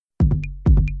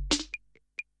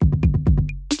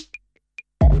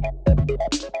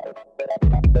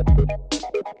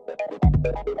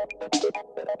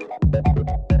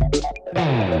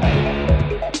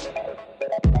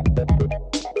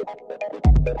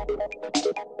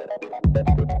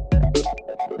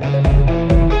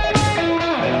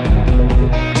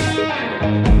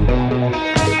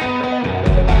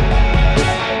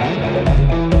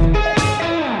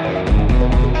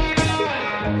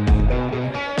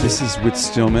This is Whit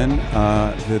Stillman,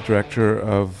 the director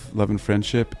of Love and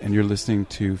Friendship, and you're listening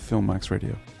to Film Wax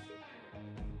Radio.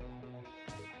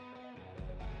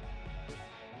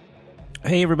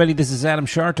 Hey everybody, this is Adam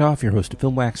Shartoff, your host of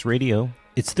Film Wax Radio.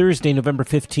 It's Thursday, November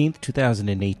 15th,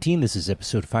 2018. This is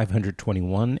episode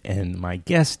 521, and my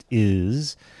guest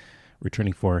is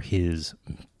returning for his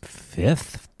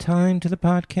fifth time to the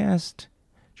podcast,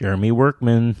 Jeremy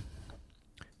Workman,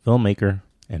 filmmaker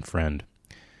and friend.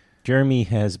 Jeremy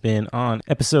has been on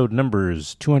episode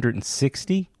numbers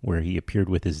 260, where he appeared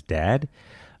with his dad,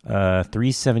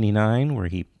 379, where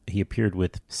he appeared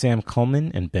with Sam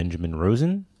Cullman and Benjamin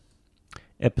Rosen,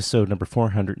 episode number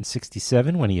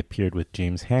 467, when he appeared with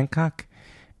James Hancock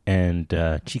and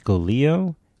Chico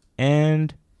Leo,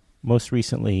 and most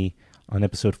recently on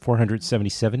episode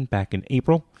 477 back in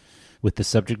April with the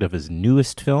subject of his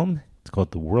newest film. It's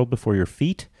called The World Before Your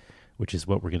Feet, which is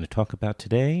what we're going to talk about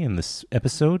today in this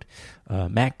episode.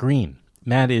 Matt Green.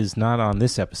 Matt is not on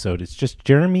this episode. It's just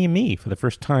Jeremy and me for the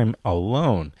first time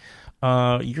alone.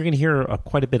 You're going to hear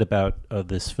quite a bit about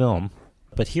this film,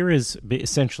 but here is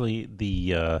essentially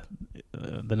the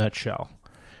nutshell.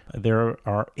 There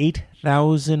are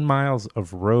 8,000 miles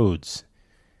of roads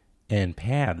and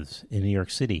paths in New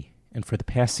York City, and for the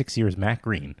past 6 years, Matt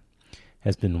Green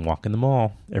has been walking them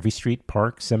all, every street,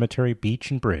 park, cemetery,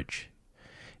 beach, and bridge.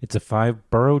 It's a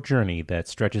 5-borough journey that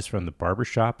stretches from the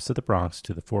barbershops of the Bronx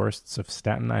to the forests of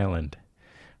Staten Island,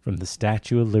 from the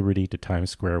Statue of Liberty to Times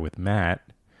Square, with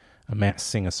Matt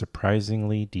amassing a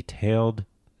surprisingly detailed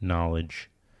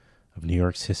knowledge of New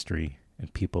York's history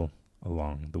and people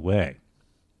along the way.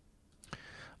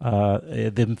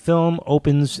 The film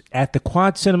opens at the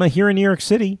Quad Cinema here in New York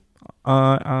City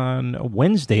on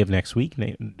Wednesday of next week,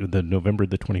 November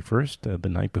the 21st, the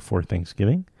night before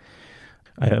Thanksgiving.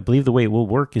 I believe the way it will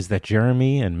work is that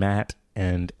Jeremy and Matt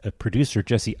and producer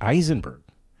Jesse Eisenberg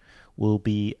will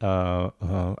be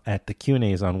at the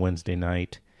Q&As on Wednesday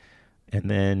night,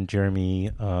 and then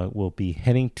Jeremy will be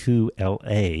heading to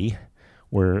L.A.,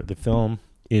 where the film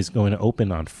is going to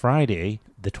open on Friday,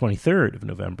 the 23rd of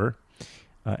November,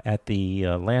 at the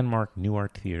landmark New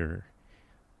Art Theater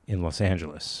in Los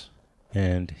Angeles.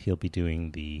 And he'll be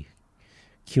doing the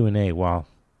Q&A while...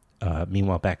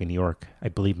 meanwhile, back in New York, I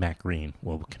believe Matt Green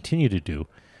will continue to do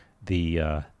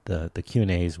the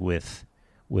Q&As with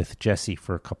Jesse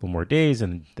for a couple more days,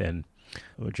 and then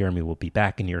Jeremy will be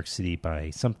back in New York City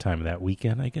by sometime that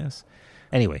weekend, I guess.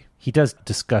 Anyway, he does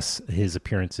discuss his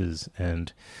appearances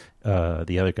and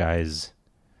the other guys'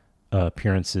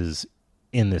 appearances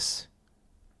in this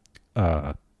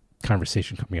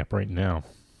conversation coming up right now.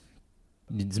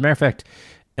 As a matter of fact,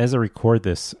 as I record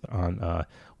this on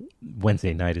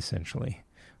Wednesday night, essentially,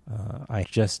 I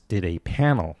just did a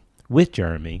panel with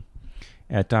Jeremy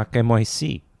at Doc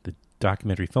NYC, the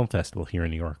documentary film festival here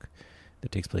in New York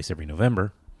that takes place every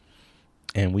November.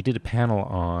 And we did a panel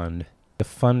on the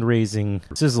fundraising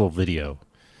sizzle video.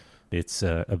 It's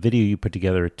a video you put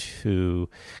together to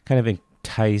kind of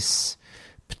entice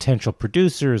potential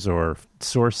producers or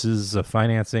sources of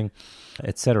financing,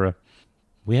 etc.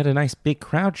 We had a nice big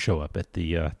crowd show up at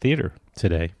the theater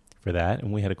today for that,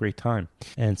 and we had a great time.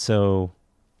 And so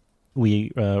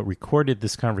we recorded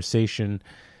this conversation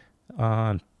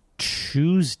on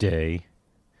Tuesday,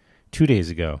 2 days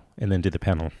ago, and then did the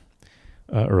panel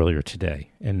earlier today.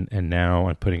 And now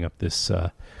I'm putting up this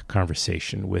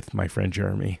conversation with my friend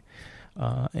Jeremy.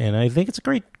 And I think it's a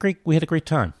great, we had a great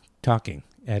time talking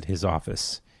at his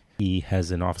office. He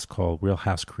has an office called Real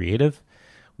House Creative,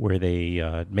 where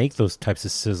they make those types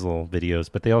of sizzle videos,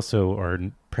 but they also are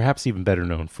perhaps even better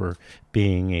known for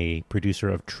being a producer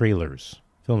of trailers,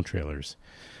 film trailers.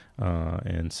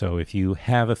 And so if you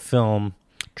have a film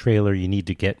trailer you need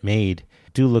to get made,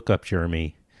 do look up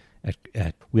Jeremy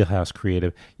at Wheelhouse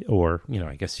Creative, or,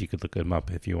 I guess you could look him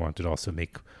up if you wanted to also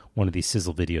make one of these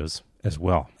sizzle videos as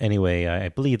well. Anyway, I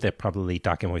believe that probably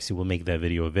Doc NYC will make that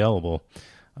video available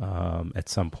at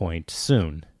some point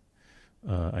soon.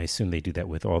 I assume they do that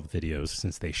with all the videos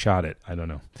since they shot it. I don't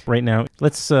know. Right now,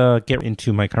 let's get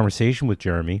into my conversation with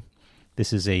Jeremy.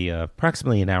 This is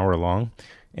approximately an hour long,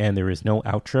 and there is no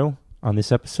outro on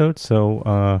this episode,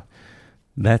 so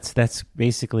that's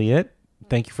basically it.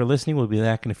 Thank you for listening. We'll be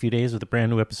back in a few days with a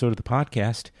brand new episode of the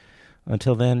podcast.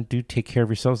 Until then, do take care of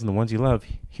yourselves and the ones you love.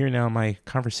 Here now my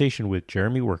conversation with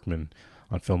Jeremy Workman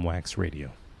on Film Wax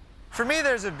Radio. For me,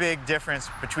 there's a big difference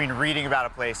between reading about a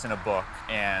place in a book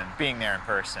and being there in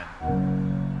person.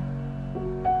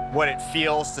 What it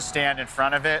feels to stand in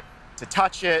front of it, to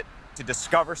touch it, to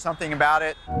discover something about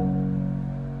it.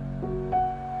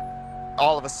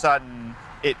 All of a sudden,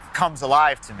 it comes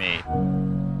alive to me.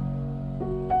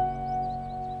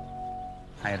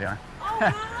 How you doing? Oh,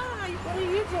 hi. What are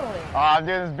you doing? Oh, I'm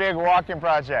doing this big walking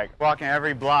project, walking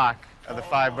every block of the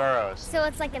 5 boroughs. So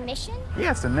it's like a mission?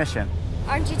 Yeah, it's a mission.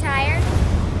 Aren't you tired?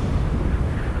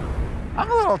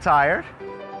 I'm a little tired.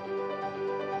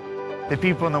 The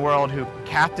people in the world who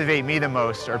captivate me the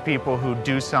most are people who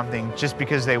do something just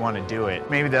because they want to do it.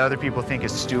 Maybe the other people think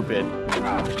it's stupid.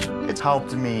 It's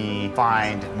helped me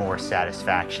find more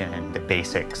satisfaction in the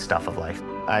basic stuff of life.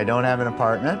 I don't have an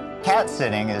apartment. Cat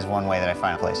sitting is one way that I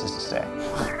find places to stay.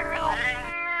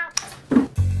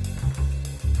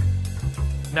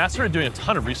 Matt started doing a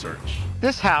ton of research.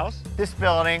 This house, this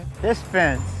building, this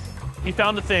fence. He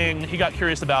found a thing, he got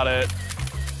curious about it.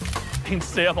 He'd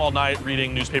stay up all night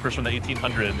reading newspapers from the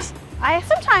 1800s. I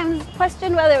sometimes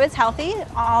questioned whether it was healthy,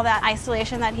 all that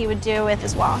isolation that he would do with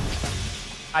his walk.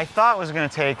 I thought it was going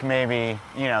to take maybe,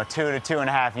 2 to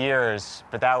 2.5 years,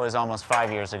 but that was almost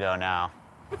 5 years ago now.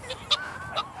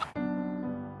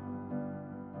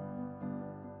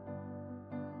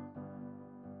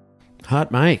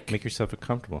 Hot mic. Make yourself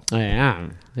comfortable. I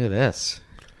am. Look at this.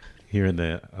 Here in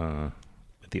the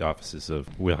at the offices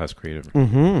of Wheelhouse Creative.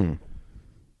 Mm-hmm.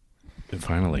 And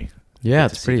finally. Yeah,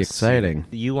 it's pretty exciting.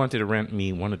 You wanted to rent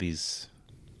me one of these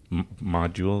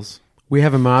modules. We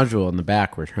have a module in the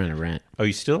back we're trying to rent. Oh,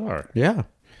 you still are? Yeah.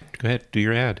 Go ahead, do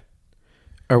your ad.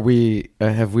 Are we?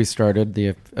 Have we started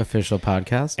the official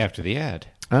podcast? After the ad.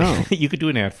 Oh. You could do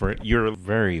an ad for it. You're a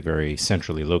very, very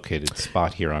centrally located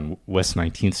spot here on West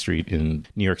 19th Street in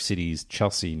New York City's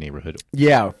Chelsea neighborhood.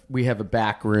 Yeah, we have a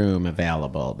back room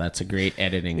available. That's a great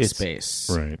editing space.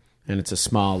 Right. And it's a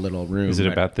small little room. Is it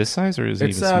about this size or is it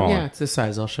even smaller? Yeah, it's this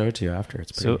size. I'll show it to you after.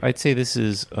 It's pretty. So I'd say this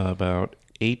is about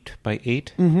 8 by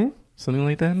 8. Mm-hmm. Something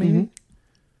like that, maybe? Mm-hmm.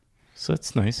 So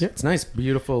it's nice. Yeah, it's nice.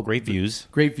 Beautiful. Great views.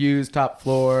 Great views, top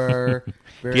floor.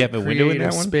 Do you have a window in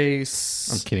that one?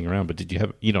 Space. I'm kidding around, but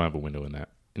you don't have a window in that?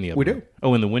 In the other We room? do.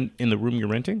 Oh, in the room you're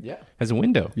renting? Yeah. Has a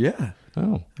window? Yeah.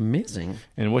 Oh. Amazing.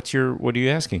 And what are you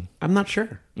asking? I'm not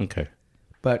sure. Okay.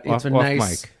 But it's off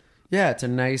nice mic. Yeah, it's a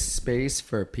nice space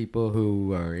for people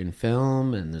who are in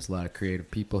film, and there's a lot of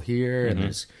creative people here, and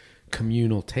there's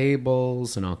communal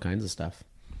tables and all kinds of stuff.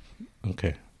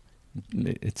 Okay.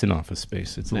 It's an office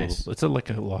space. It's nice. It's like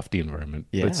a lofty environment,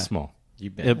 yeah. but it's small. You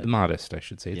bet. Modest, I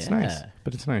should say. It's yeah. nice,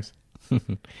 but it's nice.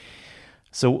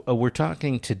 So we're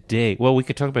talking today. Well, we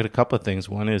could talk about a couple of things.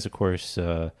 One is, of course,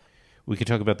 we could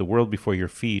talk about The World Before Your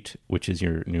Feet, which is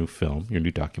your new film, your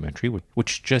new documentary,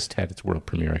 which just had its world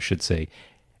premiere, I should say.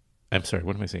 I'm sorry,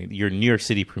 what am I saying? Your New York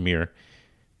City premiere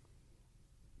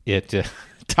at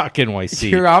Doc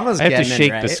NYC. You're almost I have to getting it,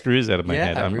 shake right? the screws out of my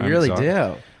head. Yeah, I'm we really sorry.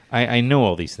 do. I know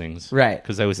all these things. Right.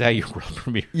 Because I was at your world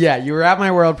premiere. Yeah, you were at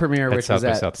my world premiere, which South was by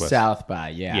at Southwest. South by,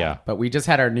 yeah. Yeah. But we just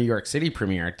had our New York City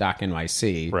premiere at Doc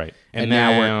NYC. Right. And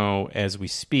now now as we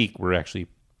speak, we're actually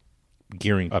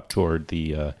gearing up toward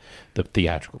the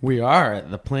theatrical. we are.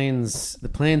 The plane's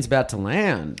about to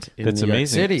land in That's New York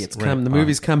amazing. City. It's The right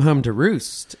movie's come home to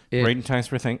roost. Right in time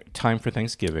for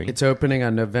Thanksgiving. It's opening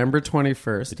on November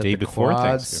 21st at day the before Quad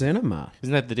Thanksgiving. Cinema.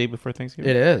 Isn't that the day before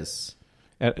Thanksgiving? It is.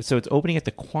 So it's opening at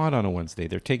the Quad on a Wednesday.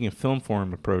 They're taking a film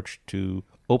forum approach to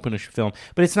open a film.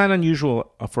 But it's not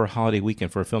unusual for a holiday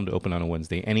weekend for a film to open on a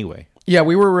Wednesday anyway. Yeah,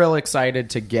 we were real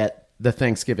excited to get the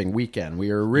Thanksgiving weekend.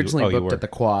 We were originally booked were. at the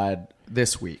Quad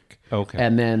this week. Okay.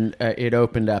 And then it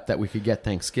opened up that we could get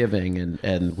Thanksgiving,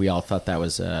 and we all thought that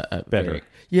was a Better.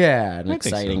 an think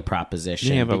exciting so.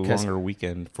 proposition. You have a because- longer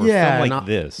weekend for a film like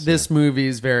this. This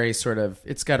movie's very sort of,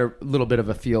 it's got a little bit of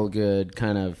a feel-good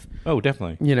kind of, Oh,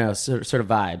 definitely. sort of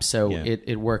vibe. So Yeah.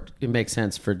 it worked. It makes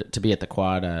sense to be at the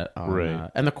Quad. Right.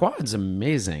 And the Quad's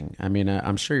amazing. I mean,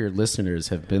 I'm sure your listeners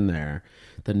have been there.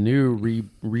 The new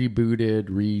rebooted,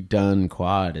 redone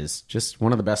Quad is just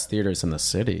one of the best theaters in the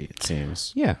city, it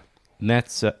seems. Yeah. And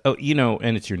that's, and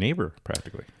it's your neighbor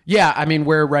practically. Yeah, I mean,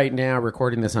 we're right now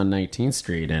recording this on 19th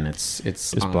Street, and it's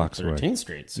Just on blocks away. 13th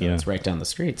Street, so Yeah. it's right down the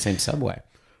street, same subway.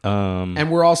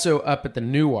 And we're also up at the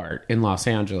New Art in Los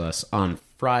Angeles on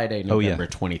Friday, November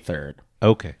 23rd.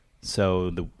 Okay. So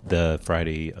the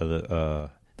Friday of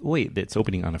wait, it's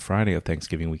opening on a Friday of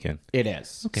Thanksgiving weekend. It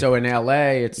is. Okay. So in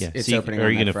LA, it's So opening are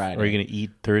on you that gonna, Friday. Are you going to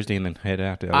eat Thursday and then head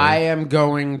out to LA? I am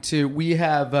going to. We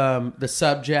have the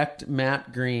subject,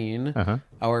 Matt Green,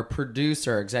 our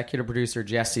producer, executive producer,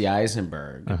 Jesse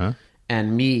Eisenberg,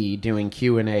 and me doing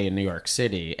Q&A in New York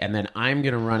City. And then I'm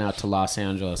going to run out to Los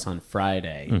Angeles on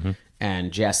Friday.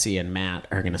 And Jesse and Matt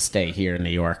are going to stay here in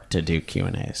New York to do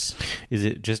Q&As. Is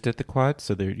it just at the Quad?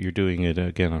 So you're doing it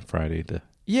again on Friday.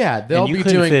 Yeah, they'll and you be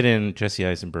couldn't doing. fit in Jesse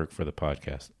Eisenberg for the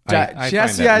podcast. I find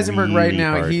Jesse that Eisenberg right really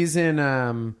now. hard. He's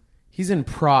in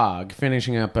Prague,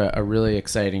 finishing up a really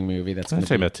exciting movie that's I'm going to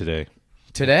talking be about today.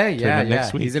 today. Yeah, about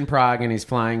next week. He's in Prague and he's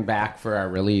flying back for our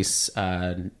release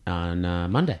on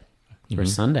Monday or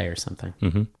Sunday or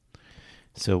something.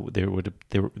 So there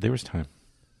was time.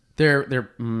 There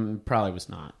probably was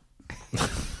not.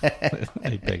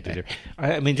 I beg to differ.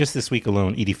 I mean, just this week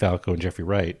alone, Edie Falco and Jeffrey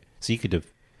Wright. So you could have.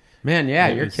 Man, yeah,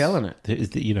 you're killing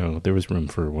it. There was room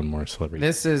for one more celebrity.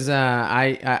 This is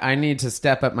I need to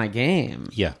step up my game.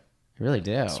 Yeah, I really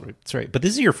do. that's right. But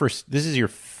this is your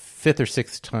fifth or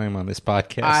sixth time on this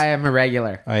podcast. I am a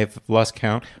regular. I've lost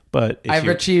count, but I've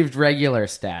achieved regular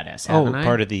status. Haven't I?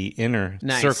 Part of the inner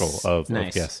circle of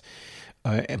guests.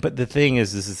 But the thing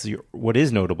is, what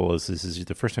is notable is this is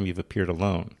the first time you've appeared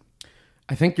alone.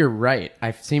 I think you're right.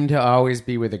 I seem to always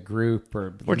be with a group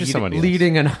or just somebody else.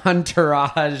 leading an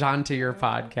entourage onto your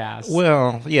podcast.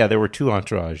 Well, yeah, there were two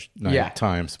entourage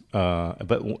times,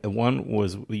 but one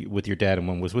was with your dad, and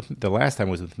one was with the last time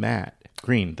was with Matt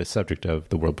Green, the subject of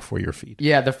The World Before Your Feet.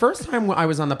 Yeah, the first time I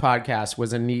was on the podcast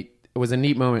was a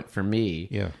neat moment for me.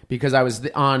 Yeah, because I was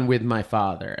on with my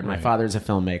father, and my father's a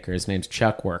filmmaker. His name's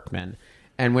Chuck Workman.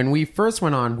 And when we first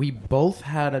went on, we both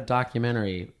had a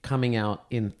documentary coming out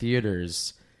in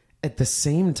theaters at the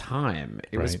same time.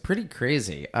 It was pretty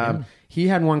crazy. He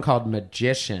had one called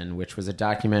Magician, which was a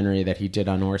documentary that he did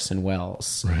on Orson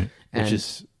Welles. Right. Which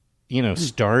is,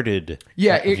 started...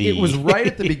 Yeah, it was right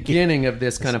at the beginning of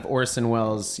this kind of Orson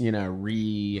Welles,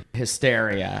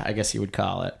 hysteria, I guess you would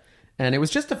call it. And it was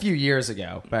just a few years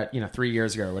ago, but, 3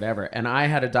 years ago or whatever. And I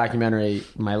had a documentary,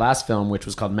 my last film, which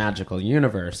was called Magical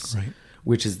Universe. Right.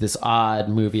 Which is this odd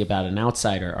movie about an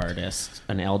outsider artist,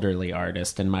 an elderly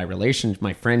artist, and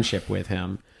my friendship with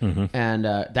him. And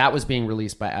that was being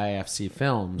released by IFC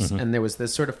Films. And there was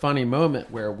this sort of funny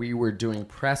moment where we were doing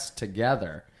press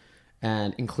together,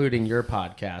 and including your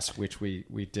podcast, which we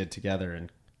did together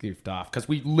and goofed off. Because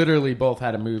we literally both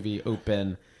had a movie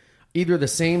open either the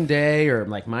same day, or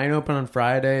like mine opened on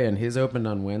Friday and his opened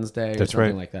on Wednesday, or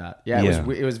something like that. Yeah,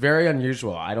 it was very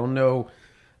unusual. I don't know...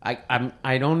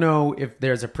 I don't know if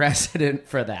there's a precedent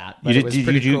for that. But it was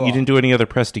pretty cool. You didn't do any other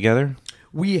press together?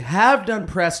 We have done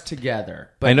press together,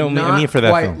 but I know, not I mean for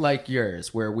that quite film. like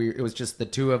yours, where it was just the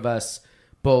two of us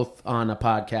both on a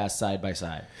podcast side by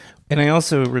side. And I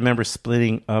also remember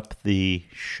splitting up the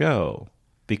show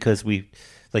because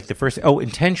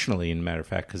intentionally, in a matter of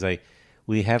fact, because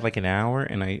we had like an hour,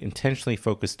 and I intentionally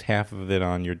focused half of it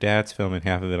on your dad's film and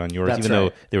half of it on yours,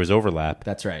 though there was overlap.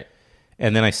 That's right.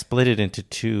 And then I split it into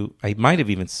two. I might have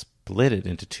even split it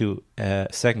into two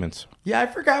segments. Yeah, I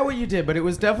forgot what you did, but it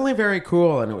was definitely very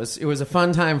cool, and it was a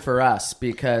fun time for us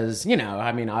because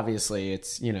obviously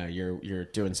it's you're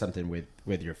doing something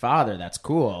with your father. That's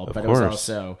cool, but it was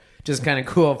also just kind of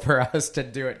cool for us to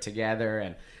do it together.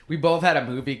 And we both had a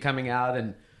movie coming out,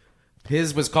 and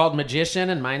his was called Magician,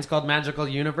 and mine's called Magical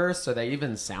Universe, so they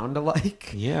even sound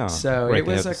alike. Yeah. So it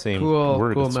was a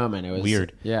cool moment. It was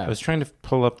weird. Yeah. I was trying to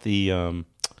pull up the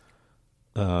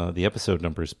episode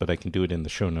numbers, but I can do it in the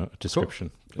show note description.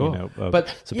 Cool.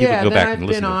 But so people go back and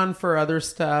listen. I've been on for other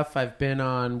stuff. I've been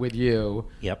on with you.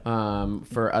 Yep.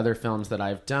 For other films that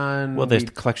I've done. Well, there's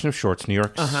the collection of shorts, New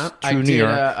York. New York.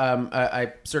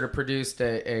 I sort of produced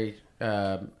a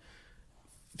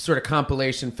sort of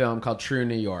compilation film called True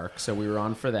New York. So we were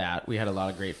on for that. We had a lot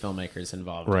of great filmmakers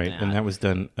involved in that. And that was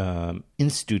done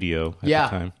in studio at the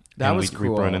time. That was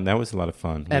cool. And that was a lot of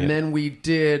fun. And then we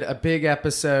did a big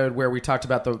episode where we talked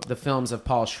about the films of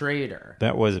Paul Schrader.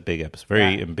 That was a big episode.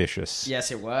 Very ambitious. Yes,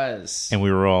 it was. And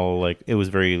we were all like, it was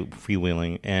very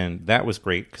freewheeling. And that was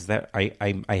great because that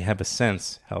I have a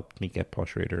sense helped me get Paul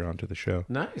Schrader onto the show.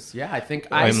 Nice. Yeah, I think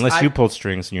unless you pulled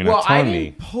strings and you're not telling me. Well, I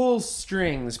didn't pull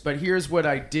strings, but here's what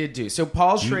I did do. So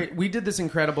Paul Schrader, we did this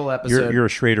incredible episode. You're a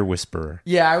Schrader whisperer.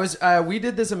 Yeah, I was. We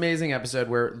did this amazing episode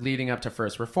where, leading up to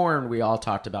First Reformed, we all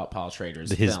talked about Paul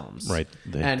Schrader's films. Right.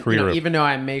 And even though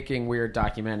I'm making weird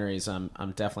documentaries,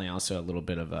 I'm definitely also a little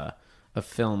bit of a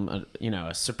film,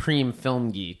 a supreme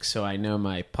film geek. So I know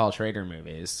my Paul Schrader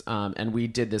movies. And we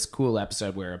did this cool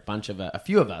episode where a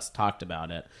few of us talked about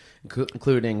it,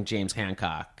 including James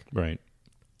Hancock. Right.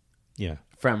 Yeah.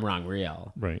 from Wrong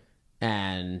Reel. Right.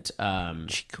 And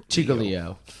Chico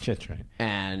Leo. That's right.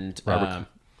 And Robert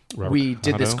we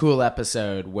did this Cotto. cool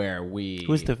episode where we...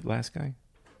 Who was the last guy?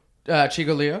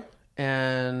 Chico Leo.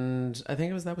 And I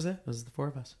think that was it. It was the four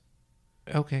of us.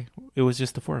 Okay. It was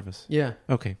just the four of us. Yeah.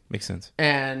 Okay. Makes sense.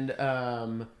 And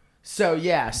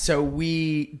so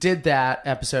we did that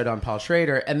episode on Paul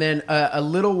Schrader. And then a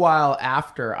little while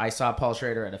after, I saw Paul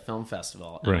Schrader at a film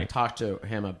festival. And I Right. talked to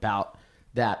him about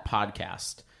that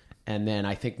podcast. And then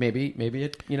I think maybe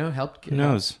it, helped. Who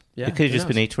knows? Yeah, It could have who just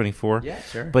been knows? 824. Yeah,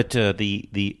 sure. But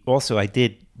the also, I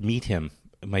did meet him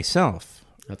myself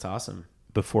That's awesome.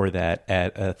 before that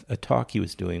at a talk he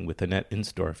was doing with Annette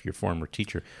Insdorf, your former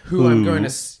teacher. Who I'm going to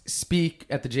speak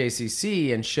at the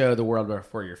JCC and show the world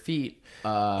before your feet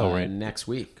next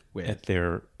week with. At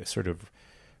their sort of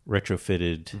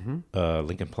retrofitted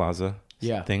Lincoln Plaza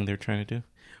thing they're trying to do.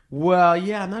 Well,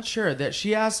 yeah, I'm not sure. That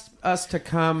she asked us to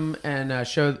come and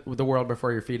show the world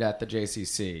before your feet at the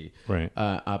JCC, Right.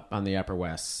 Up on the Upper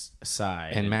West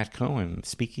Side. And Matt Cohen,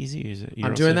 Speakeasy.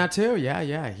 I'm doing that too.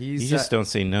 Yeah. He's. You just don't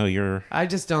say no. You're. I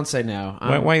just don't say no.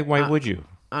 Why would you?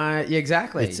 Yeah,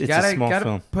 exactly. It's you a small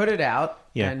film. Put it out,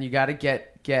 Yeah. and you got to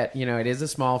get. It is a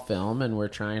small film, and we're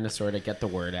trying to sort of get the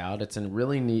word out. It's a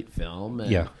really neat film, and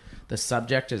Yeah. the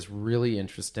subject is really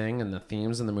interesting, and the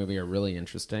themes in the movie are really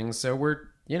interesting. So we're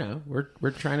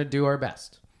trying to do our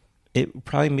best. It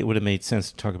probably would have made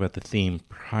sense to talk about the theme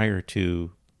prior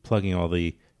to plugging all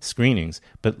the screenings.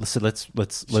 But so let's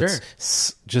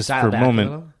just Dial for a back moment.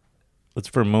 little. Let's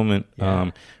for a moment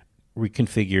Yeah.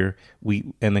 reconfigure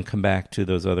and then come back to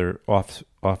those other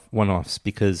one-offs,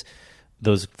 because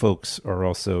those folks are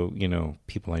also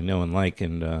people I know and like,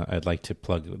 and I'd like to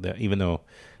plug that, even though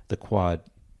the quad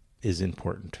is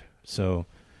important. So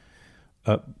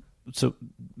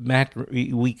Matt,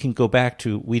 we can go back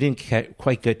to, we didn't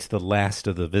quite get to the last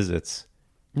of the visits.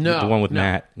 No, the one with no.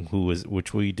 Matt,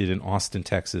 which we did in Austin,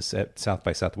 Texas, at South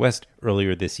by Southwest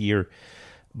earlier this year.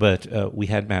 But we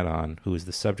had Matt on, who is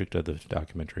the subject of the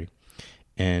documentary,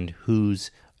 and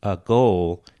whose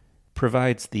goal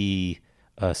provides the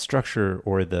structure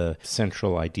or the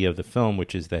central idea of the film,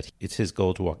 which is that it's his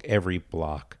goal to walk every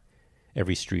block,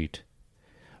 every street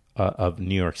of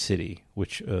New York City,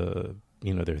 which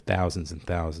there are thousands and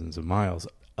thousands of miles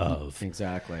of.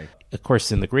 Exactly. Of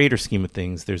course, in the greater scheme of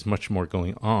things, there's much more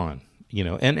going on,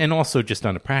 and also just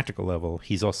on a practical level,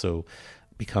 he's also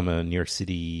become a New York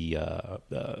City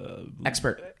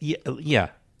Expert. Yeah.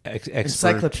 Expert.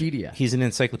 Encyclopedia. He's an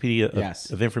encyclopedia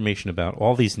Yes. of information about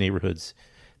all these neighborhoods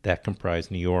that comprise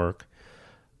New York,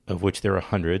 of which there are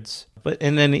hundreds,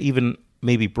 and then even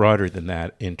maybe broader than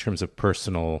that in terms of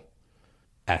personal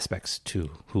aspects to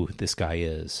who this guy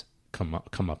is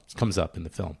comes up in the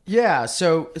film. Yeah,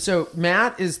 so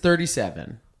Matt is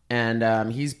 37,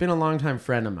 and he's been a longtime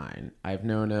friend of mine. I've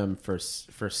known him for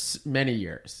many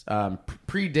years,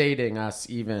 predating us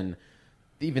even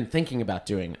thinking about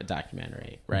doing a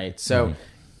documentary, right? So,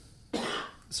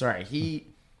 sorry, he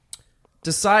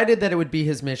decided that it would be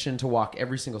his mission to walk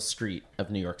every single street of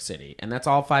New York City, and that's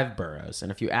all 5 boroughs. And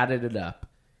if you added it up,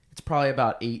 it's probably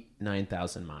about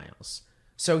 9,000 miles.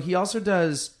 So he also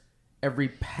does every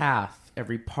path,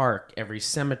 every park, every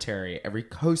cemetery, every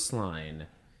coastline.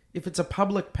 If it's a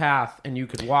public path and you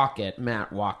could walk it,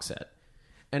 Matt walks it.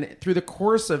 And through the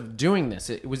course of doing this,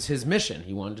 it was his mission.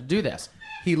 He wanted to do this.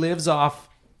 He lives off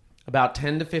about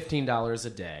 $10 to $15 a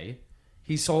day.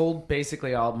 He sold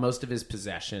basically most of his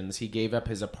possessions. He gave up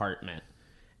his apartment.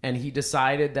 And he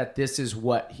decided that this is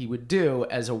what he would do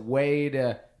as a way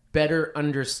to better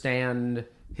understand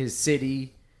his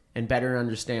city and better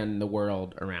understand the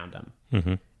world around him.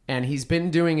 Mm-hmm. And he's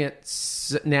been doing it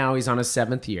now. He's on his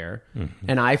 7th year. Mm-hmm.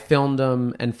 And I filmed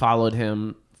him and followed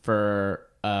him for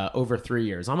over 3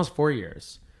 years, almost 4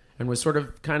 years, and was sort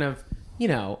of kind of,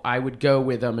 I would go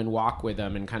with him and walk with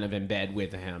him and kind of embed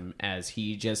with him as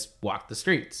he just walked the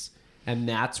streets. And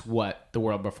that's what The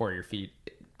World Before Your Feet,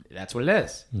 that's what it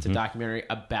is. It's a documentary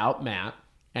about Matt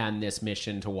and this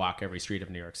mission to walk every street of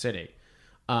New York City.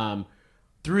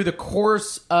 Through the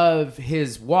course of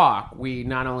his walk, we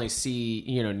not only see,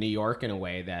 New York in a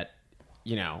way that,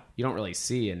 you don't really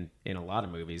see in a lot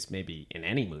of movies, maybe in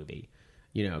any movie,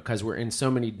 because we're in so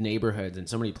many neighborhoods and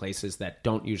so many places that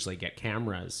don't usually get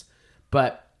cameras.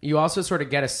 But you also sort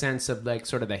of get a sense of like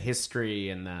sort of the history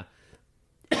and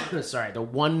the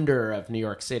wonder of New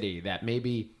York City that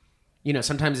maybe,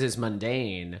 sometimes is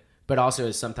mundane, but also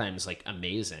is sometimes like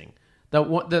amazing.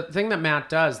 The thing that Matt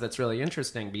does that's really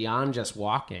interesting beyond just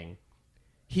walking,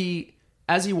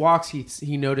 as he walks,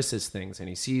 he notices things and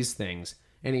he sees things,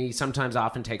 and he sometimes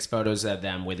often takes photos of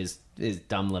them with his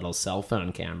dumb little cell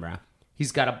phone camera.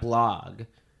 He's got a blog,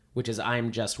 which is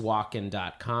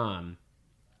imjustwalkin.com,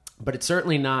 but it's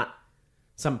certainly not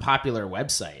some popular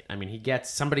website. I mean, he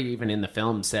gets, somebody even in the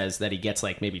film says that he gets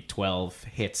like maybe 12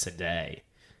 hits a day.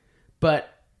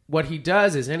 But what he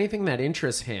does is anything that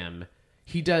interests him,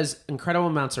 he does incredible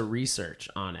amounts of research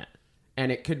on it.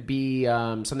 And it could be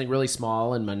something really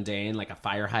small and mundane, like a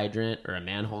fire hydrant or a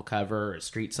manhole cover or a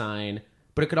street sign.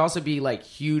 But it could also be like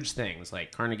huge things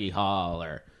like Carnegie Hall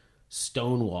or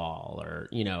Stonewall or,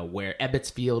 you know, where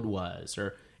Ebbets Field was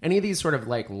or any of these sort of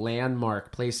like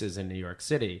landmark places in New York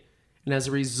City. And as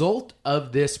a result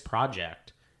of this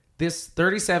project, this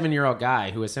 37-year-old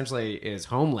guy who essentially is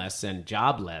homeless and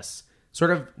jobless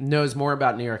sort of knows more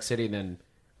about New York City than,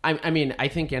 I mean, I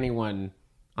think anyone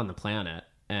on the planet.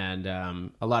 And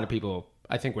a lot of people,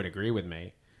 I think, would agree with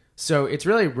me. So it's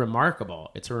really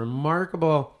remarkable. It's a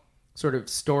remarkable sort of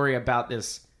story about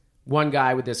this one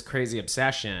guy with this crazy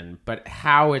obsession, but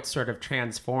how it's sort of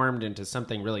transformed into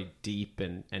something really deep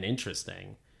and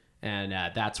interesting. And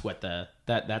that's what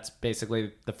that's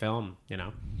basically the film, you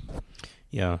know?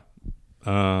 Yeah.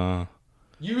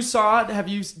 You saw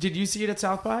it? Did you see it at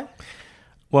South by?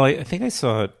 Well, I think I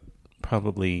saw it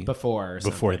probably before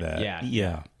that. Yeah.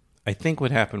 Yeah. I think what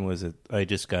happened was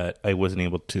that I wasn't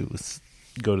able to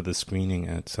go to the screening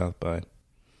at South by.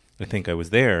 I think I was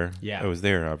there. Yeah. I was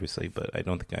there, obviously, but I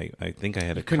don't think I think I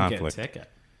had a couldn't conflict. Get a ticket.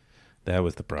 That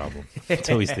was the problem. It's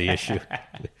always the issue.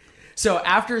 So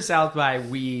after South by,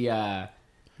 we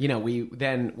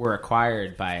then were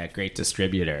acquired by a great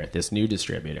distributor, this new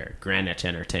distributor, Greenwich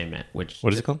Entertainment. What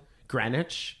is it called?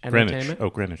 Greenwich Entertainment. Oh,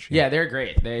 Greenwich. Yeah, they're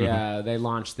great. They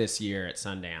launched this year at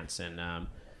Sundance, and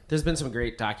there's been some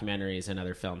great documentaries and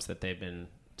other films that they've been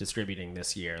distributing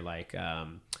this year, like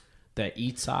the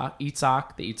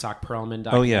Itzhak Perlman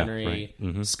documentary, right.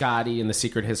 Mm-hmm. Scotty and the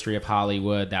Secret History of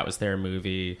Hollywood. That was their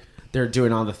movie. They're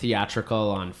doing all the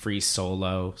theatrical on Free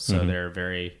Solo, so they're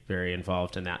very, very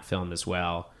involved in that film as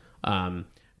well.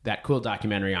 That cool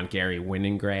documentary on Gary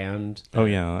Winningrand.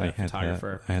 I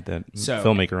had that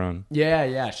filmmaker on.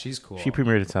 Yeah, she's cool. She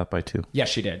premiered at South by too. Yeah,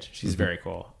 she did. She's very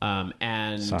cool.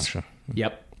 And Sasha.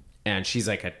 Yep. And she's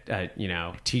like a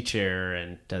teacher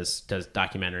and does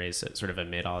documentaries sort of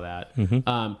amid all that.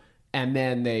 And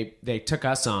then they took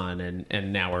us on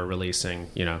and now we're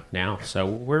releasing, now. So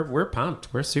we're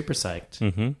pumped. We're super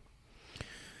psyched.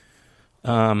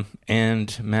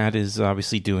 And Matt is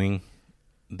obviously doing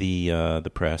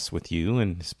the press with you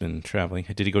and has been traveling.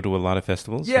 Did he go to a lot of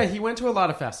festivals? Yeah, he went to a lot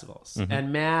of festivals.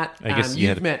 And Matt, I guess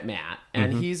you've met Matt,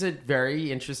 and he's a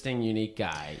very interesting, unique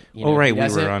guy. We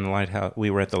were on Lighthouse. We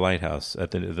were at the Lighthouse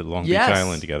at the Long Beach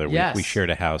Island together. We shared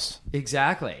a house.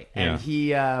 Exactly, and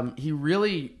he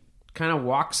really kind of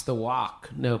walks the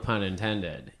walk. No pun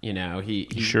intended. He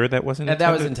sure that wasn't intended?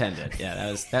 That was intended.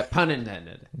 Yeah, that pun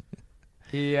intended.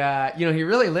 He, he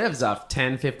really lives off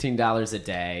 $10-15 a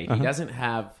day. He doesn't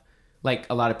have like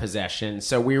a lot of possessions,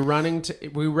 so we run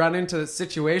into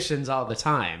situations all the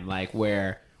time, like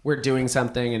where we're doing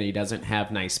something and he doesn't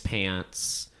have nice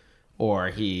pants,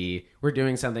 or we're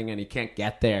doing something and he can't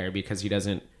get there because he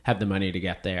doesn't have the money to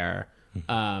get there.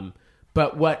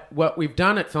 But what we've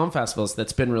done at film festivals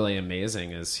that's been really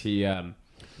amazing is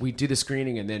we do the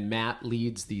screening and then Matt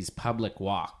leads these public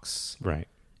walks, right?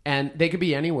 And they could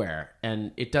be anywhere.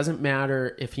 And it doesn't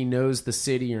matter if he knows the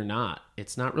city or not.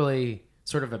 It's not really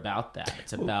sort of about that.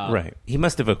 It's about... Right. He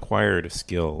must have acquired a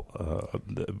skill, of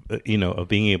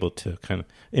being able to kind of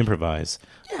improvise.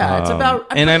 Yeah, it's about...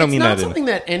 And I don't mean that... It's not something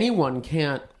that anyone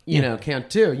can't do.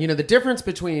 The difference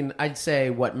between, I'd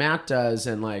say, what Matt does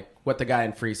and, like, what the guy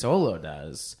in Free Solo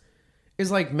does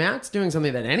is, like, Matt's doing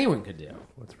something that anyone could do.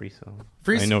 What's Free Solo?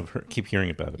 I know, keep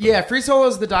hearing about it. Yeah, Free Solo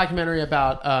is the documentary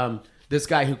about... this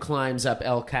guy who climbs up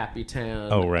El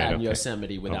Capitan at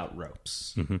Yosemite without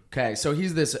ropes. Okay, so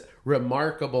he's this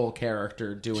remarkable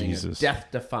character doing a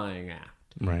death-defying act.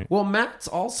 Right. Well, Matt's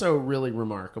also really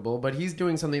remarkable, but he's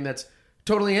doing something that's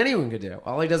totally anyone could do.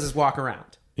 All he does is walk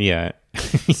around. Yeah.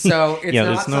 So it's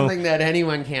not something that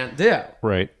anyone can't do.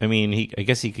 Right. I mean, I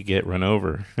guess he could get run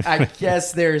over. I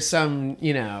guess there's some,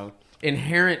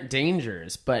 inherent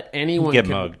dangers, but anyone get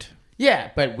can... mugged.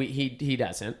 Yeah, but he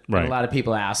doesn't. Right. And a lot of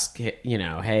people ask,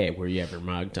 hey, were you ever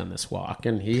mugged on this walk?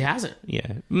 And he hasn't.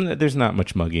 Yeah, there's not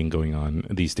much mugging going on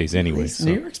these days anyway. So.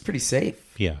 New York's pretty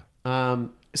safe. Yeah.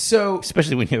 So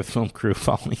especially when you have a film crew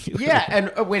following you. Yeah,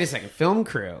 and wait a second, film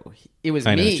crew. It was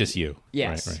I me. know, it's just you.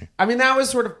 Yes. Right. I mean, that was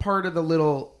sort of part of the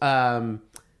little the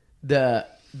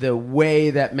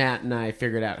way that Matt and I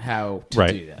figured out how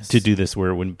to do this. To do this where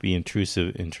it wouldn't be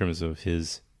intrusive in terms of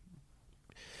his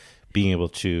being able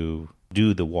to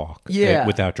do the walk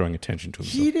without drawing attention to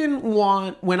himself. He didn't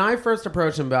want, when I first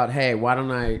approached him about, hey, why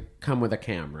don't I come with a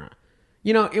camera?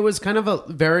 It was kind of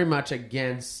very much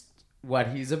against what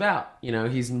he's about.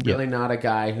 He's really not a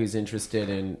guy who's interested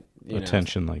in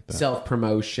attention like that.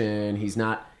 Self-promotion.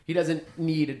 He doesn't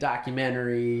need a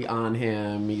documentary on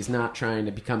him. He's not trying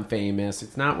to become famous.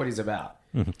 It's not what he's about.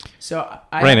 Mm-hmm. So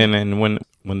and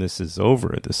when this is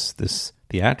over, this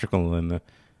theatrical and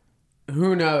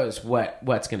who knows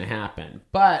what's going to happen.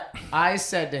 But I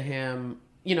said to him,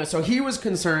 so he was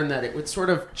concerned that it would sort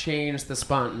of change the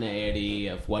spontaneity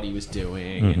of what he was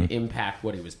doing and impact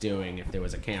what he was doing if there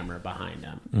was a camera behind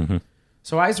him. Mm-hmm.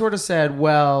 So I sort of said,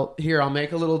 well, here, I'll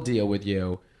make a little deal with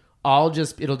you. It'll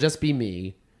just be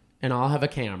me, and I'll have a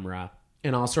camera,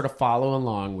 and I'll sort of follow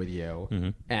along with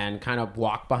you and kind of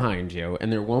walk behind you.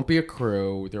 And there won't be a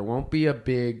crew. There won't be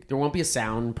a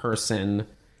sound person.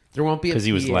 There won't be a PA. Because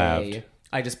he was loud.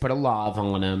 I just put a lav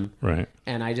on him. Right.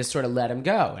 And I just sort of let him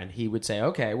go. And he would say,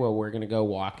 okay, well, we're going to go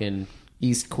walk in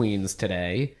East Queens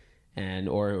today.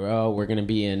 Or we're going to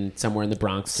be somewhere in the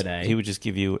Bronx today. He would just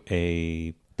give you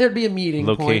there'd be a meeting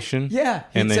location. Point. Yeah.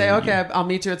 He'd say, okay, I'll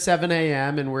meet you at 7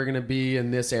 a.m. and we're going to be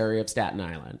in this area of Staten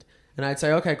Island. And I'd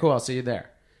say, okay, cool, I'll see you there.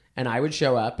 And I would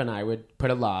show up and I would put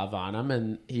a lav on him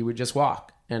and he would just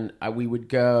walk. And we would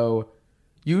go,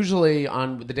 usually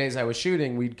on the days I was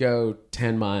shooting, we'd go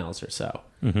 10 miles or so.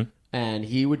 Mm-hmm. And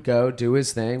he would go do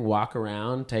his thing, walk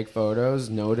around, take photos,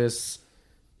 notice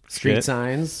street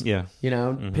signs. Yeah.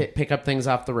 Pick up things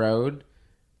off the road,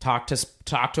 talk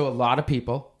to a lot of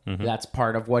people. Mm-hmm. That's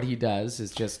part of what he does. Is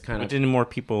just kind of. Didn't more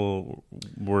people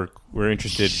were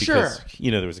interested because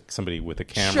there was somebody with a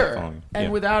camera following.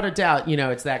 And without a doubt,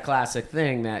 it's that classic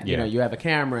thing that you have a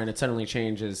camera and it suddenly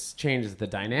changes the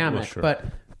dynamic. Well, sure.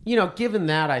 But given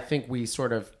that, I think we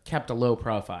sort of kept a low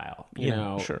profile.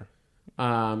 Sure.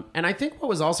 And I think what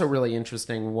was also really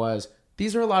interesting was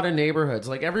these are a lot of neighborhoods.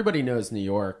 Like everybody knows New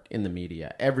York in the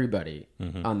media. Everybody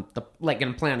on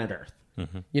in planet Earth.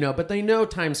 Mm-hmm. But they know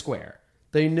Times Square.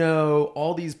 They know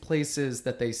all these places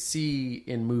that they see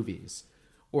in movies,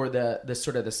 or the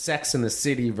sort of the Sex and the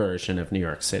City version of New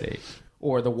York City,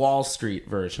 or the Wall Street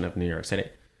version of New York City.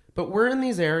 But we're in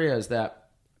these areas that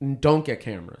don't get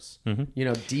cameras.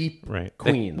 Mm-hmm. Deep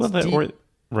Queens,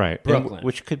 Brooklyn,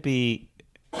 which could be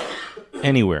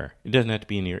anywhere. It doesn't have to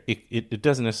be near. It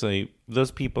doesn't necessarily.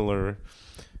 Those people are,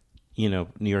 New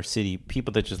York City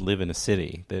people that just live in a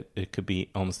city. That it could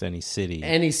be almost any city.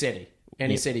 Any city,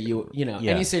 any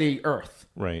city, Earth.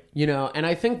 Right. And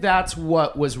I think that's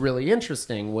what was really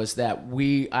interesting was that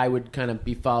I would kind of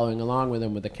be following along with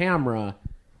him with a camera,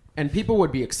 and people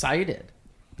would be excited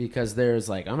because there's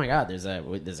like, oh my God, there's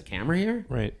a camera here.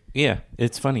 Right. Yeah.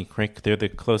 It's funny, Craig. They're the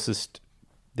closest.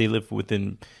 They live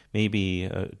within maybe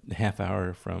a half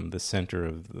hour from the center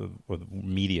of the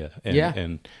media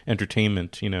and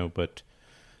entertainment, but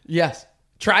yes.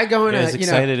 Try going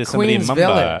to Queens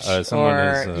Village,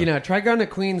 or try going to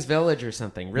Queens Village or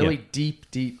something. Really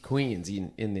deep Queens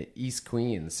in the East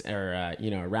Queens, or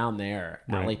around there,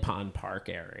 Alley Pond Park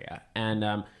area, and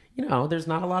there's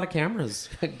not a lot of cameras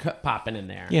popping in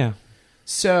there. Yeah.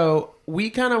 So we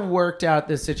kind of worked out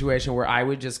this situation where I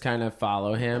would just kind of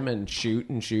follow him and shoot.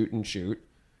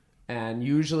 And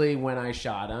usually when I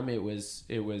shot him, it was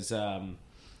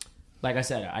like I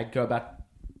said, I'd go about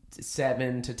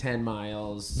 7 to 10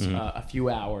 miles, a few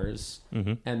hours,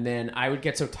 and then I would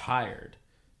get so tired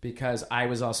because I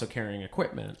was also carrying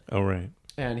equipment. Oh, right.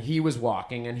 And he was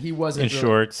walking, and he wasn't in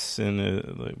shorts and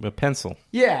a pencil.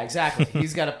 Yeah, exactly.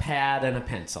 He's got a pad and a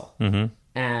pencil,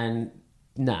 and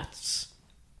nuts,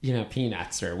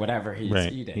 peanuts or whatever he's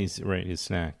eating. His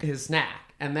snack,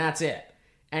 and that's it.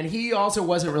 And he also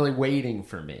wasn't really waiting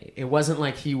for me. It wasn't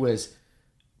like he was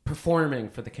performing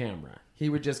for the camera. He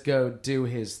would just go do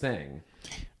his thing.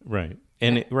 Right.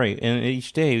 And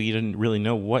each day you didn't really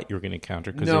know what you were going to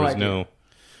encounter because there was no...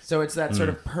 So it's that sort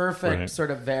of perfect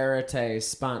sort of verite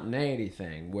spontaneity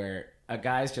thing where a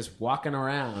guy's just walking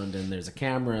around and there's a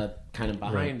camera kind of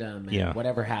behind him and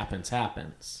whatever happens.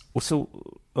 Well,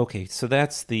 so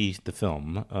that's the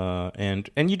film.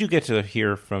 And you do get to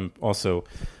hear from also...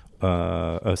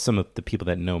 some of the people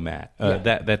that know Matt.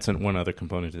 That's one other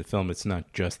component of the film. It's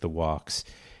not just the walks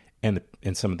and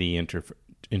some of the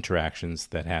interactions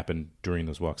that happen during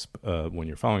those walks when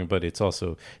you're following, but it's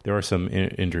also there are some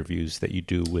interviews that you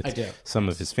do with some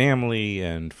of his family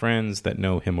and friends that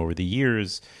know him over the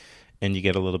years, and you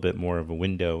get a little bit more of a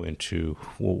window into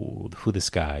who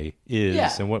this guy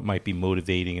is and what might be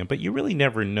motivating him. But you really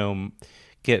never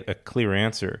get a clear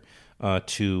answer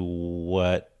to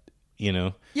what you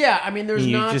know. Yeah, I mean, there's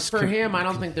You not just for could- him. I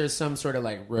don't think there's some sort of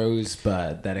like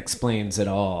rosebud that explains it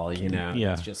all. You know,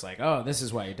 Yeah. it's just like, oh, this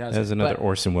is why he does There's it. another But-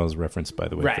 Orson Welles reference, by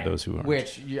the way, right, for those who aren't.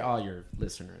 which all your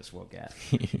listeners will get.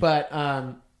 But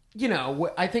you know,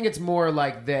 I think it's more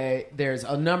like there's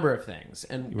a number of things,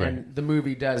 and the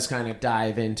movie does kind of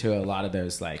dive into a lot of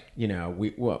those. Like, you know,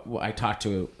 I talked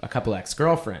to a couple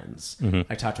ex-girlfriends.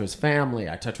 I talked to his family.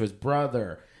 I talked to his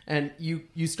brother, and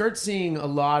you start seeing a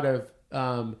lot of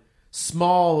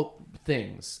small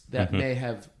things that may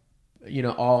have, you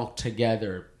know, all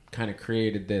together kind of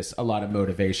created a lot of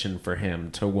motivation for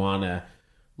him to want to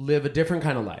live a different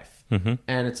kind of life.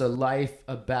 And it's a life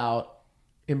about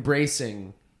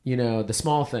embracing, you know, the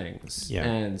small things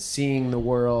and seeing the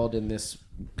world in this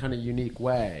kind of unique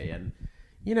way. And,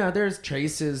 you know, there's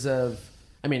traces of,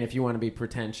 I mean, if you want to be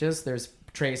pretentious, there's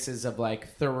traces of like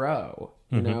Thoreau.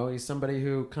 You know, he's somebody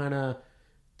who kind of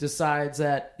decides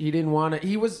that he didn't want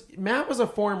to. Matt was a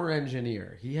former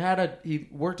engineer. He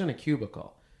worked in a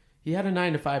cubicle. He had a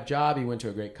 9-to-5 job. He went to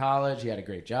a great college. He had a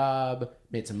great job,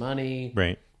 made some money.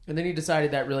 Right. And then he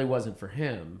decided that really wasn't for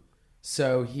him.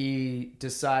 So he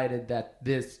decided that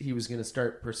he was going to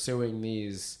start pursuing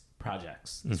these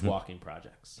projects, these walking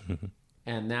projects.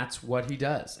 And that's what he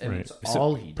does. And it's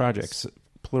all he does. Projects,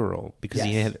 plural, because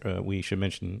he Yes. had, we should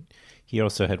mention, he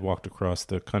also had walked across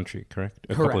the country, correct?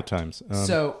 A couple of times.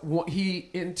 So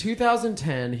in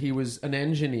 2010, he was an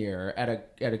engineer at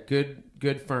a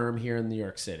good firm here in New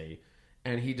York City,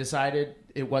 and he decided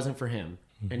it wasn't for him,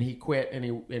 and he quit, and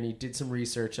he did some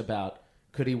research about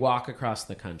could he walk across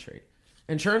the country.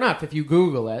 And sure enough, if you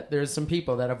Google it, there's some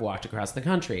people that have walked across the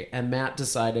country, and Matt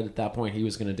decided at that point he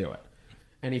was going to do it,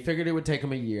 and he figured it would take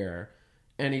him a year,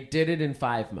 and he did it in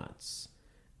 5 months.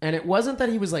 And it wasn't that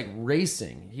he was like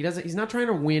racing. He's not trying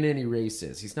to win any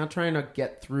races. He's not trying to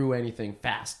get through anything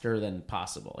faster than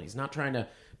possible. He's not trying to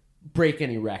break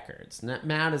any records.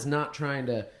 Matt is not trying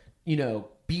to, you know,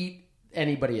 beat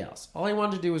anybody else. All he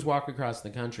wanted to do was walk across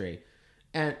the country.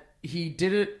 And he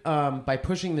did it by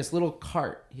pushing this little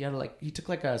cart. He took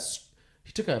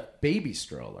a baby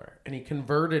stroller and he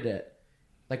converted it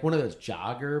like one of those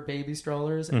jogger baby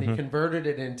strollers, and he converted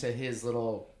it into his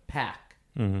little pack.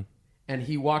 And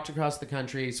he walked across the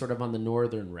country sort of on the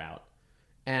northern route.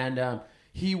 And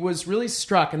he was really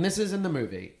struck, and this is in the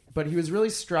movie, but he was really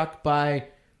struck by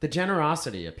the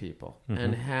generosity of people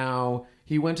and how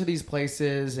he went to these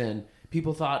places and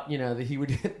people thought, you know,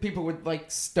 that people would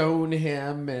like stone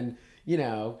him and, you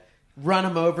know, run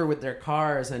him over with their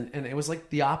cars. And it was like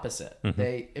the opposite.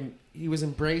 He was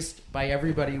embraced by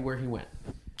everybody where he went.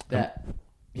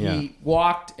 He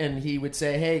walked and he would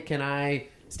say, hey, can I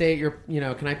stay at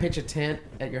can I pitch a tent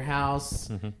at your house?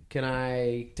 Can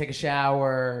I take a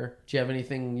shower? Do you have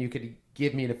anything you could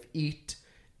give me to eat?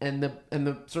 And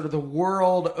the sort of the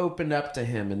world opened up to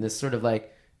him in this sort of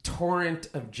like torrent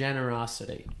of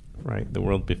generosity. Right, the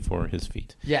world before his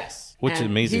feet. Yes. Which is And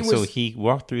amazing. he So was- he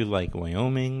walked through like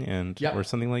Wyoming or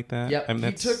something like that? Yep. I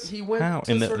mean, He went how?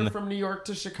 from New York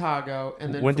to Chicago,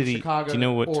 and then When from did he? Chicago Do you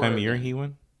know to what time of year Oregon. he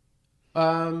went?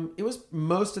 It was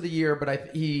most of the year,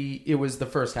 but it was the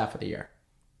first half of the year.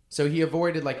 So he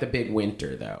avoided like the big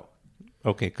winter, though.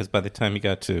 Okay, because by the time he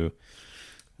got to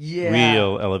Yeah.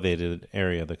 real elevated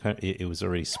area, it was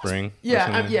already spring. or Yeah,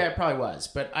 something? yeah, it probably was,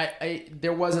 but I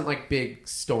there wasn't like big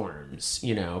storms,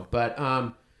 you know. But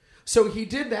so he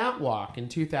did that walk in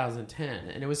 2010,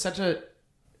 and it was such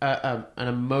an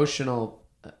emotional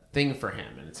thing for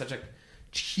him, and it's such a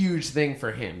huge thing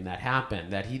for him that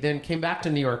happened that he then came back to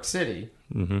New York City,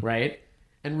 right,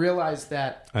 and realized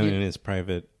that I mean, in his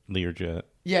private Learjet.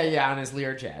 on his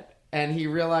Learjet. And he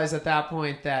realized at that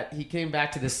point that he came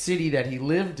back to the city that he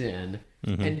lived in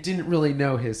and didn't really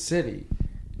know his city.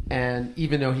 And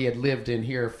even though he had lived in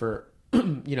here for,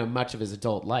 much of his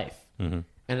adult life. And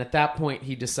at that point,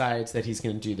 he decides that he's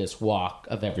going to do this walk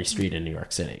of every street in New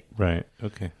York City. Right,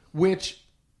 okay. Which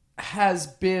has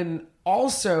been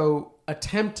also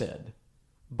attempted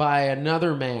by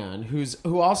another man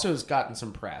who also has gotten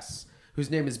some press, whose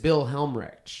name is Bill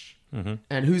Helmrich,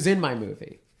 and who's in my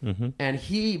movie. And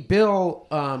Bill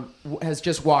has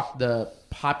just walked the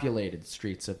populated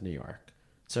streets of New York.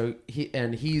 So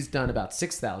he's done about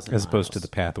 6,000 As opposed miles. to the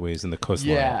pathways and the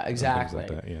coastline. Yeah, and things exactly. like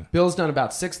that, yeah. Bill's done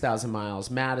about 6,000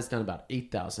 miles. Matt has done about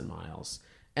 8,000 miles.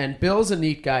 And Bill's a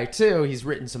neat guy, too. He's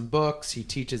written some books. He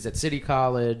teaches at City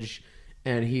College.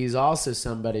 And he's also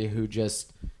somebody who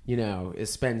just,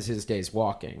 spends his days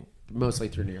walking, mostly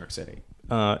through New York City.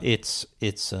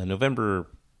 It's November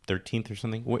 13th or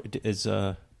something. What is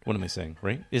What am I saying?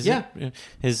 Right? Is Yeah.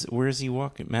 it where is he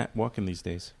walking? Matt walking these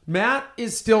days? Matt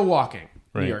is still walking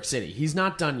Right. New York City. He's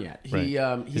not done yet. He's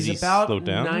Has he about slowed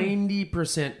down?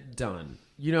 90% done.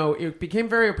 You know, it became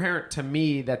very apparent to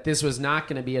me that this was not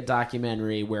going to be a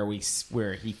documentary where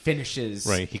he finishes.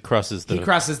 Right. He crosses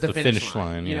the finish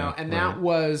line. You know, and that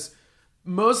was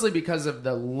mostly because of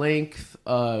the length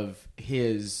of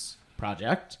his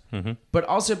project, but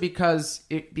also because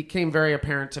it became very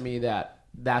apparent to me that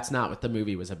that's not what the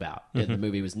movie was about. The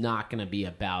movie was not going to be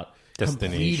about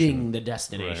completing the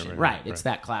destination. Right. It's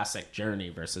that classic journey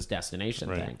versus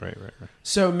destination thing. Right.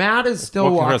 So Matt is still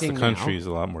Walking walking across the country now. is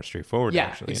a lot more straightforward. Yeah,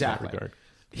 actually, exactly. In that regard.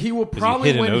 He will 'Cause you probably,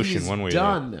 hit an when ocean he's one way or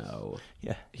done, though,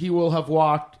 Yeah. he will have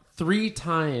walked 3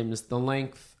 times the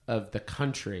length of the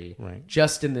country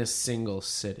just in this single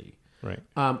city. Right.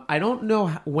 I don't know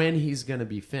when he's going to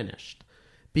be finished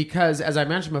because, as I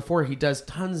mentioned before, he does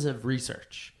tons of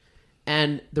research.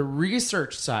 And the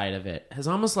research side of it has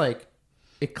almost like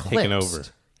eclipsed. Taken over.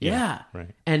 Yeah. Right.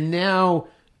 And now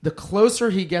the closer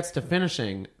he gets to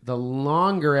finishing, the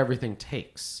longer everything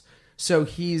takes. So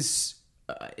he's,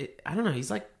 I don't know,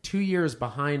 he's like 2 years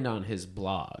behind on his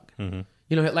blog. You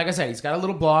know, like I said, he's got a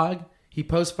little blog. He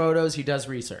posts photos. He does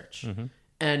research.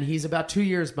 And he's about 2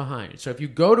 years behind. So if you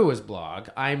go to his blog,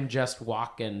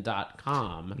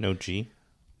 imjustwalkin.com. No G?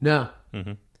 No.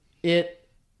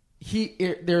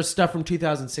 There's stuff from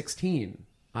 2016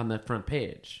 on the front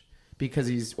page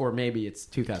because or maybe it's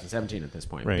 2017 at this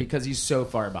point, because he's so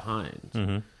far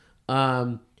behind.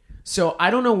 So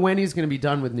I don't know when he's going to be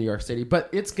done with New York City, but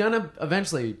it's going to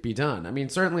eventually be done. I mean,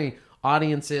 certainly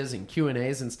audiences and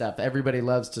Q&As and stuff, everybody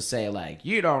loves to say, like,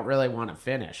 you don't really want to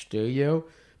finish, do you?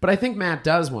 But I think Matt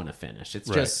does want to finish. It's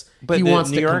just he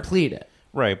wants to complete it.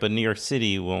 Right, but New York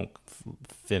City won't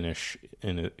finish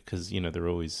in it because, you know, they're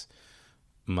always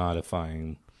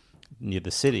modifying.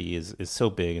 The city is so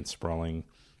big and sprawling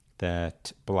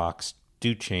that blocks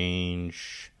do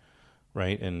change,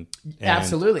 right? And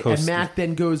absolutely. And Matt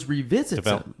then goes revisits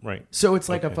them. Right. So it's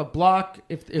like if a block,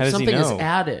 if something is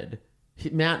added,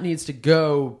 Matt needs to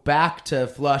go back to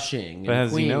Flushing. But how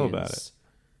does Queens. he know about it?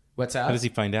 What's that? How does he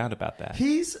find out about that?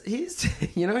 He's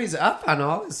you know, he's up on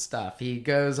all this stuff. He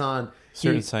goes on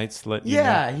certain sites let you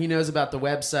know. He knows about the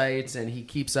websites and he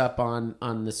keeps up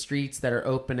on the streets that are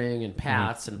opening and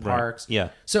paths and parks. Yeah.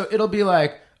 So it'll be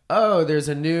like, oh, there's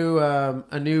a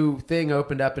new thing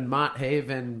opened up in Mott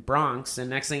Haven, Bronx, and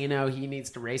next thing you know, he needs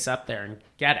to race up there and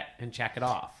get it and check it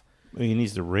off. He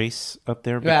needs to race up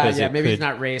there because maybe he's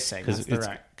not racing.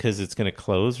 Because it's going to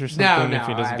close or something if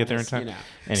he doesn't get there in time. You know.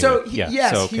 Anyway,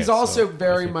 so he's also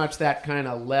very much that kind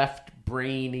of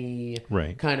left-brainy,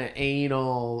 kind of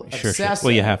anal, obsessive.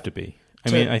 Well, you have to be.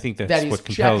 I mean, I think that's what compels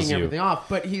you. That he's checking everything off,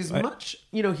 but he's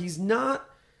he's not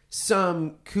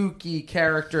some kooky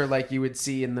character like you would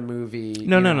see in the movie.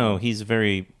 No. He's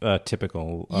very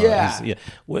typical. How does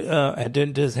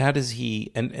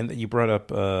he? And you brought up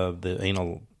the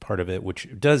anal part of it, which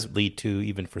does lead to,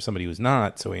 even for somebody who's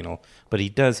not so anal, but he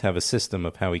does have a system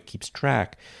of how he keeps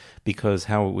track. Because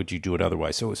how would you do it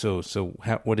otherwise? So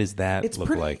what does that look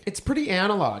like? It's pretty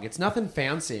analog. It's nothing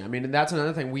fancy. I mean, and that's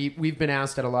another thing. We've been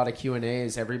asked at a lot of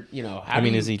Q&As. How do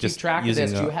you is he keep just track using of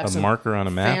this? Do you have a some marker on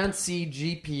a map? Fancy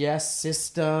GPS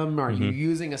system? Are you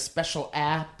using a special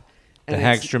app? And the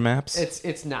Hagstrom maps?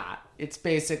 It's not. It's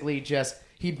basically just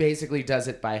he basically does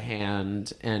it by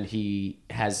hand, and he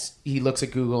looks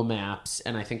at Google Maps,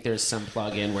 and I think there's some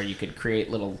plug-in where you could create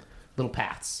little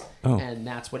paths, and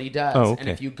that's what he does. And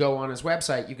if you go on his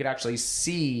website, you could actually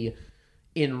see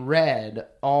in red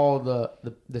all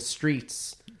the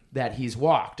streets that he's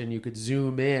walked, and you could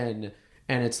zoom in,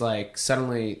 and it's like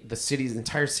suddenly the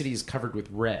entire city is covered with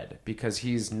red because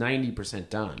he's 90%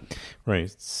 done.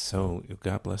 Right. So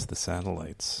God bless the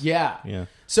satellites. Yeah.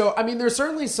 So I mean, there's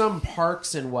certainly some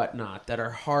parks and whatnot that are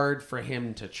hard for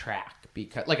him to track.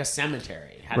 Because, like a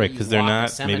cemetery, because they're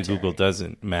not. Maybe Google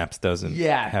Maps doesn't.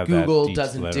 Yeah, Google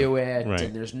doesn't do it,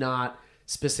 and there's not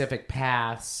specific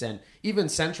paths, and even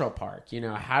Central Park. You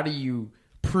know, how do you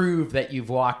prove that you've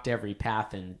walked every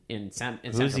path in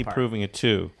Central Park? Who's he proving it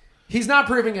to? He's not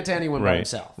proving it to anyone by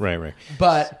himself. Right.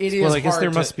 But it is. Well, I guess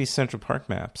there must be Central Park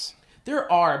maps.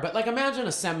 There are, but like imagine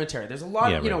a cemetery. There's a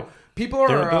lot of, people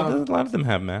are... a lot of them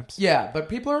have maps. Yeah, but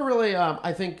people are really...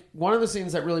 I think one of the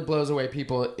scenes that really blows away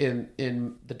people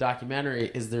in the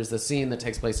documentary is there's the scene that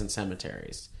takes place in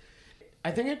cemeteries. I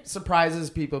think it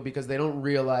surprises people because they don't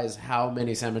realize how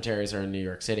many cemeteries are in New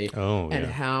York City and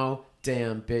how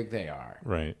damn big they are.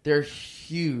 Right. They're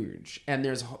huge. And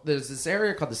there's this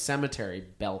area called the Cemetery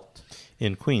Belt.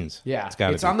 In Queens. Yeah.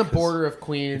 It's on the border of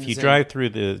Queens. If you drive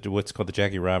through what's called the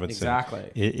Jackie Robinson.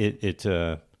 Exactly.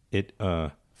 It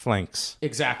flanks.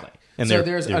 Exactly. And so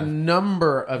there's a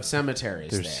number of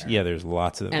cemeteries there. Yeah, there's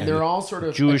lots of them. And they're all sort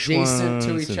of Jewish adjacent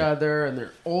to ones each other, and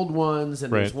they're old ones,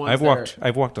 and there's ones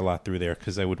I've walked a lot through there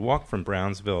because I would walk from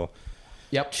Brownsville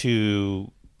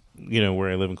to,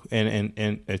 where I live, and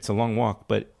it's a long walk,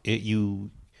 but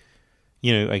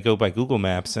I go by Google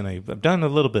Maps, and I've done a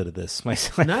little bit of this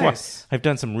myself. Nice. I've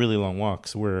done some really long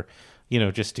walks where,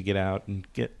 just to get out and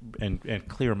get and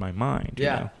clear my mind.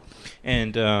 Yeah.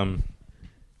 And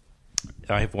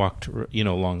I've walked,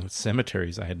 along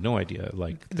cemeteries. I had no idea.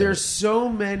 There's so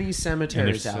many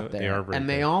cemeteries out there, and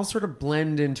they all sort of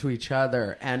blend into each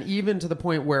other. And even to the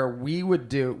point where we'd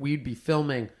be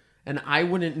filming, and I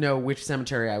wouldn't know which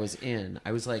cemetery I was in.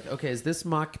 I was like, okay, is this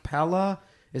Machpelah?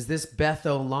 Is this Beth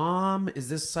Olam? Is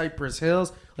this Cypress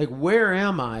Hills? Like, where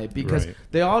am I? Because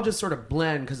they all just sort of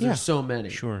blend because there's so many.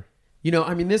 Sure.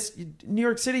 This New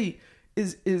York City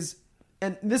is,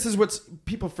 and this is what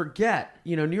people forget.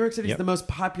 New York City is the most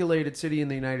populated city in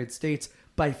the United States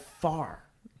by far.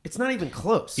 It's not even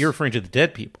close. You're referring to the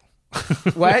dead people.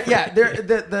 What? Yeah,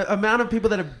 the amount of people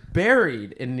that are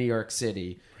buried in New York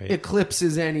City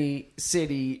eclipses any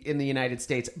city in the United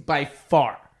States by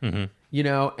far. Mm-hmm.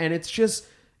 And it's just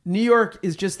New York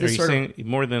is just this sort of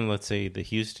more than, let's say, the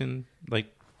Houston,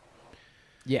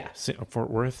 Fort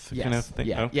Worth kind of thing.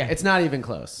 Yeah, yeah, it's not even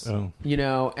close. Oh.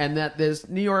 And that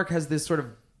New York has this sort of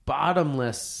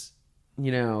bottomless,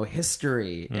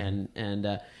 history,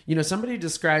 and somebody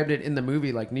described it in the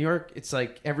movie like New York. It's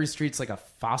like every street's like a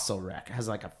fossil has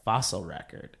like a fossil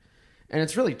record, and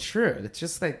it's really true. It's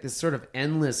just like this sort of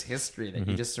endless history that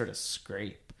you just sort of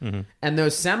scrape, and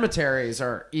those cemeteries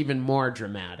are even more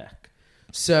dramatic.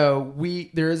 So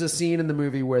there is a scene in the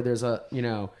movie where there's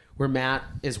where Matt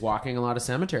is walking a lot of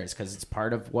cemeteries because it's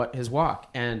part of his walk.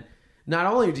 And not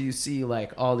only do you see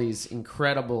like all these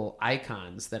incredible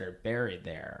icons that are buried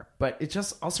there, but it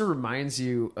just also reminds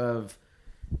you of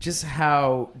just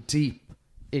how deep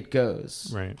it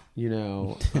goes. Right.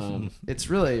 It's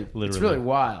really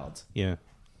wild. Yeah.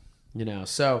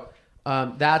 So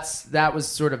that was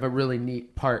sort of a really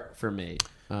neat part for me.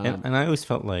 And I always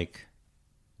felt like,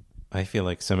 I feel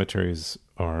like cemeteries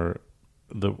are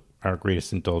our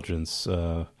greatest indulgence,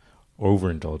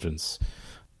 overindulgence.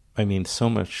 I mean, so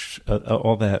much,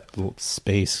 all that little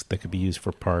space that could be used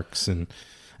for parks, and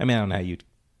I mean, I don't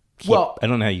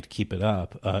know how you'd keep it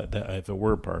up. If it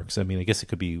were parks, I mean, I guess it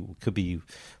could be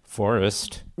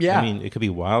forest. Yeah, I mean, it could be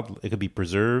wild. It could be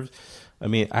preserved. I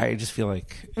mean, I just feel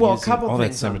like a couple all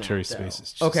things that cemetery space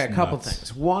is just okay. A couple nuts.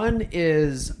 things. One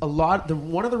is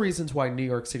one of the reasons why New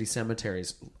York City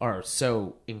cemeteries are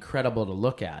so incredible to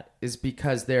look at is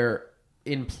because they're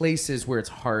in places where it's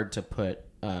hard to put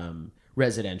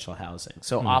residential housing.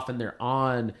 So often they're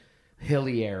on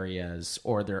hilly areas,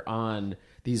 or they're on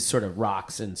these sort of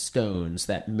rocks and stones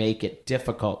that make it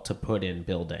difficult to put in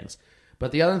buildings.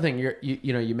 But the other thing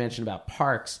you mentioned about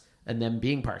parks and them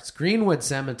being parks. Greenwood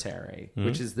Cemetery,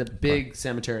 which is the big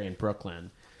cemetery in Brooklyn,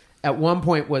 at one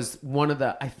point was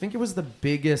I think it was the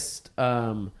biggest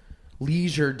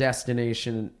leisure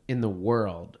destination in the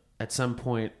world at some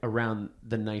point around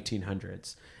the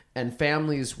 1900s. And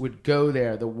families would go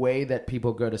there the way that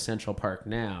people go to Central Park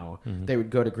now. Mm-hmm. They would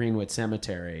go to Greenwood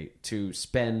Cemetery to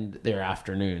spend their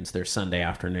afternoons, their Sunday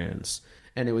afternoons.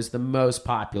 And it was the most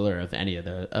popular of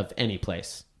any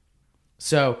place.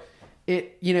 So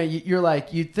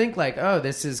you'd think like, oh,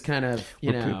 this is kind of,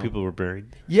 people were buried.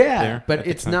 Yeah, there but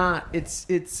it's not.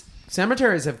 It's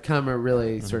cemeteries have come a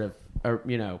really sort of,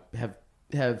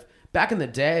 have back in the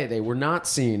day, they were not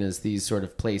seen as these sort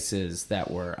of places that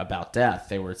were about death.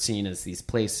 They were seen as these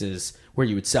places where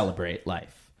you would celebrate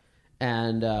life,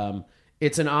 and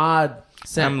it's an odd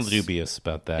sense. I'm dubious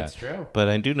about that. It's true, but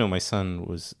I do know my son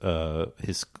was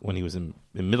when he was in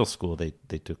middle school, they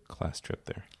took a class trip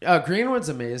there. Greenwood's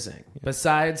amazing. Yeah.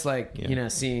 Besides,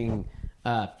 seeing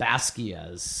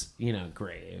Basquiat's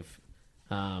grave.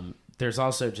 There's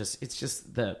also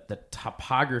the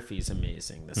topography is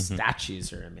amazing. The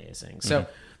statues are amazing. So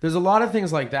there's a lot of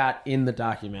things like that in the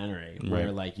documentary where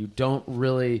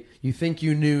you think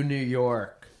you knew New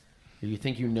York, or you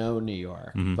think you know New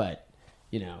York, but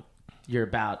we're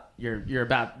about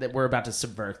to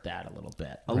subvert that a little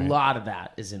bit. A lot of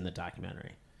that is in the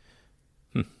documentary.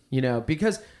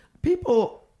 Because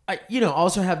people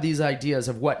also have these ideas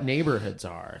of what neighborhoods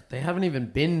are. They haven't even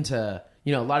been to.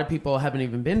 A lot of people haven't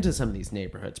even been to some of these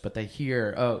neighborhoods, but they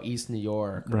hear, East New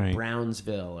York or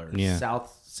Brownsville or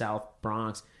South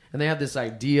Bronx, and they have this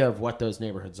idea of what those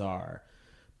neighborhoods are.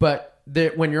 But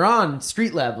when you're on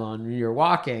street level and you're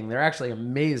walking, they're actually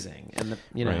amazing. And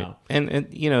Right. And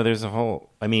there's a whole.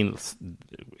 I mean,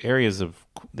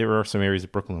 there are some areas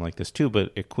of Brooklyn like this too,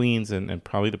 but at Queens and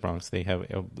probably the Bronx, they have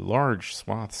large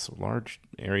swaths, large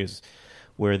areas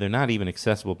where they're not even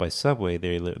accessible by subway.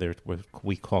 They're what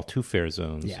we call two-fare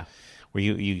zones. Yeah. Where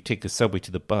you take the subway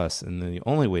to the bus, and the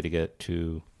only way to get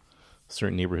to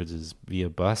certain neighborhoods is via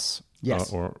bus.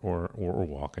 Yes. Or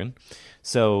walking.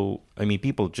 So I mean,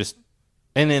 people just,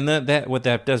 and then that what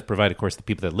that does provide, of course, the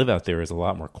people that live out there is a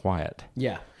lot more quiet.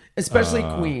 Yeah, especially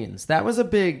Queens. That was a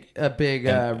big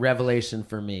revelation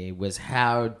for me, was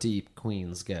how deep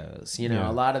Queens goes. You know,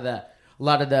 Yeah. a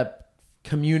lot of the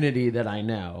community that I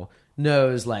know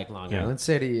knows like Long Island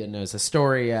City and knows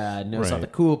Astoria, and knows all Right. the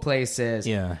cool places.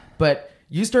 Yeah. But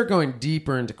you start going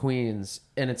deeper into Queens,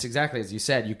 and it's exactly as you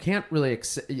said. You can't really.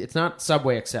 It's not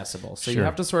subway accessible, so you Sure.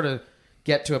 have to sort of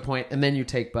get to a point, and then you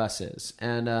take buses.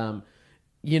 And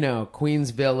Queens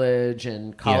Village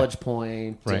and College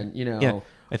Point, Right. and Yeah.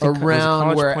 I think- was it around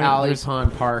College where Point? Alley There's-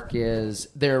 Pond Park is,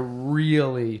 they're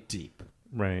really deep.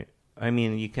 Right. I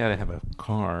mean, you gotta have a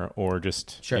car, or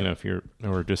just Sure. if you're,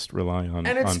 or just rely on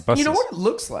And it's buses. you know what it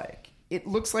looks like. It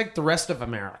looks like the rest of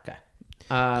America.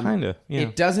 Kinda. Yeah.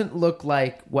 It doesn't look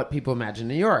like what people imagine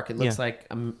New York. It looks Yeah.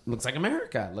 like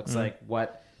America. It looks like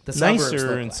what the suburbs Nicer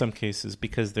look in like. some cases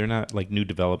because they're not like new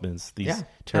developments. These Yeah,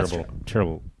 that's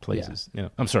terrible places. Yeah.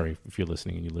 I'm sorry if you're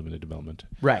listening and you live in a development.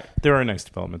 Right. There are nice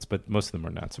developments, but most of them are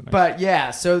not so nice. But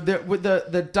yeah, so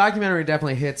the documentary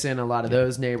definitely hits in a lot of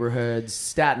those neighborhoods.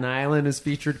 Staten Island is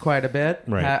featured quite a bit.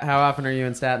 Right. How often are you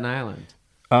in Staten Island?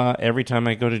 Every time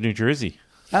I go to New Jersey,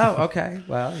 Oh, okay.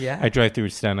 Well, yeah. I drive through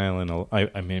Staten Island.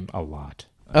 I mean, a lot.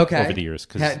 Okay. Over the years,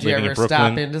 because Did you living ever in Brooklyn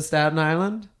stop into Staten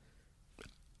Island?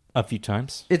 a few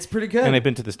times, It's pretty good. and I've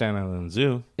been to the Staten Island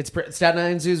Zoo. Staten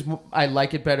Island Zoo's. I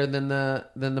like it better than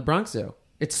the Bronx Zoo.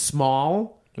 It's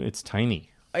small. It's tiny.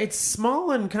 It's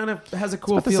small and kind of has a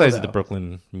cool About the feel. size of though. the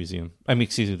Brooklyn Museum. I mean,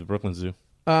 excuse me, the Brooklyn Zoo.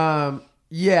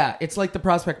 Yeah, it's like the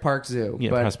Prospect Park Zoo. Yeah,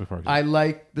 but Prospect Park Zoo. I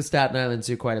like the Staten Island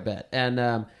Zoo quite a bit,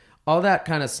 and all that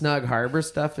kind of snug harbor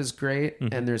stuff is great.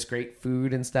 Mm-hmm. And there's great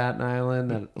food in Staten Island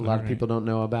that a lot of people don't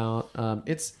know about.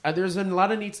 It's there's a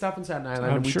lot of neat stuff in Staten Island.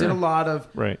 I'm and we sure. did a lot of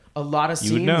Right. scenes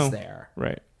You would know. there.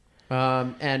 Right.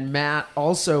 And Matt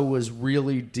also was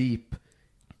really deep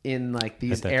in like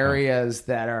these At that time. areas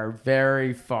that are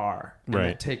very far and Right.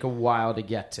 that take a while to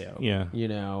get to. Yeah.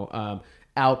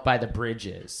 Out by the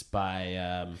bridges,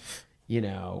 by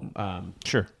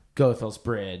Sure. Gothel's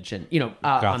Bridge, and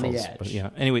out on the Gothels, edge. but yeah.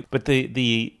 Anyway, but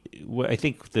I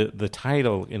think the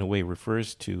title in a way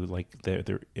refers to like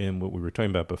the in what we were talking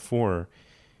about before.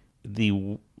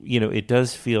 It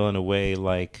does feel in a way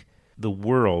like the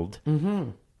world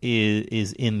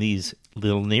is in these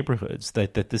little neighborhoods.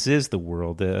 That this is the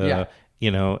world. Yeah.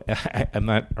 I'm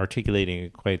not articulating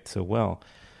it quite so well,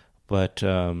 but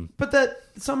But that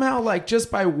somehow, like,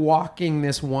 just by walking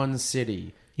this one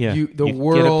city, Yeah. the You get a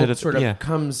world bit of- sort of yeah.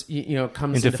 comes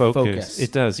into focus.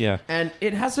 It does, yeah. And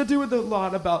it has to do with a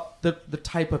lot about the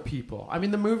type of people. I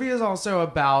mean, the movie is also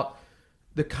about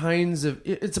the kinds of...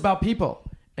 It's about people.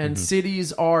 And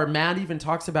cities are... Matt even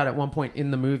talks about at one point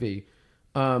in the movie,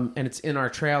 and it's in our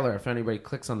trailer, if anybody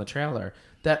clicks on the trailer,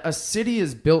 that a city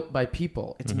is built by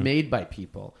people. It's made by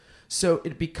people. So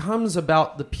it becomes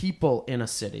about the people in a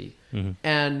city.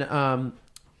 And,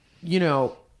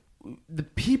 the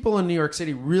people in New York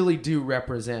City really do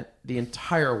represent the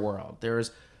entire world.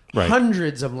 There's Right.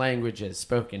 hundreds of languages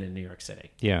spoken in New York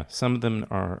City. Yeah, some of them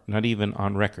are not even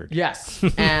on record. Yes,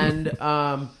 and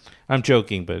I'm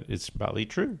joking, but it's probably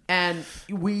true. and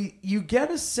you get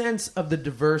a sense of the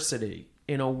diversity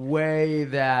in a way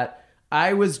that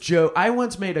I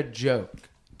once made a joke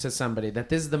to somebody that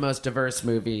this is the most diverse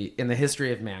movie in the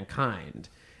history of mankind.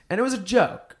 And it was a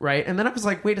joke, right? And then I was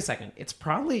like, wait a second. It's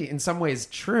probably in some ways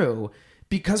true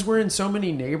because we're in so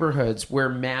many neighborhoods where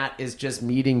Matt is just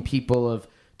meeting people of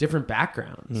different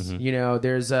backgrounds.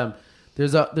 There's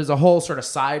a whole sort of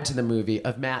side to the movie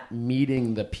of Matt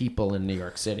meeting the people in New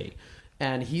York City.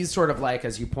 And he's sort of like,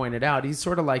 as you pointed out, he's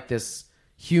sort of like this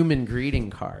human greeting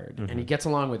card, and he gets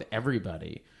along with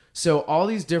everybody. So all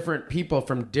these different people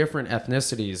from different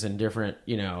ethnicities and different,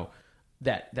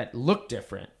 that look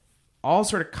different, all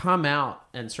sort of come out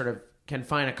and sort of can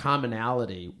find a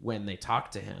commonality when they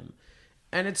talk to him.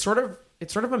 And it's sort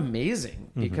of amazing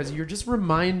because you're just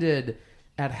reminded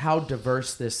at how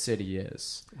diverse this city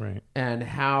is. Right. And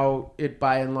how it,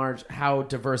 by and large, how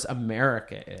diverse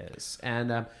America is.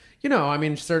 And,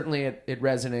 certainly it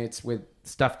resonates with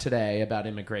stuff today about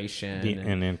immigration.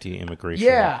 And anti-immigration.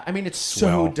 Yeah. I mean, it's so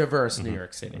Swell. diverse, New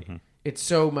York City. it's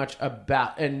so much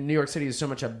about, and New York City is so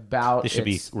much about. This should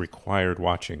be required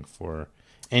watching for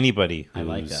anybody who's... I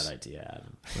like that idea,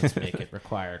 Adam. Let's make it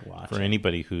required watching. For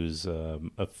anybody who's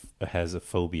has a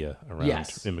phobia around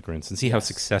Yes. immigrants, and see how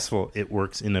successful it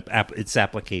works in its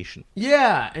application.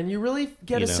 Yeah, and you really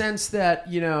get You a know? sense that,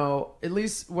 at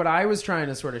least what I was trying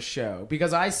to sort of show,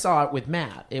 because I saw it with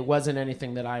Matt. It wasn't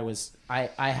anything that I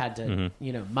had to,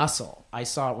 muscle. I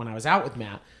saw it when I was out with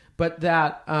Matt. But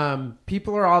that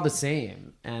people are all the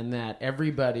same, and that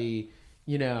everybody,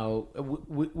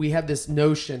 we have this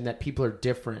notion that people are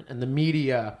different, and the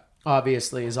media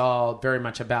obviously is all very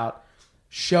much about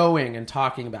showing and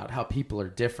talking about how people are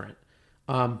different.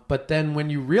 But then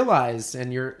when you realize,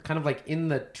 and you're kind of like in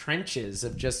the trenches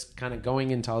of just kind of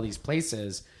going into all these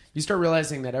places, you start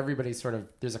realizing that everybody's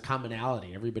there's a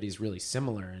commonality. Everybody's really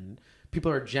similar, and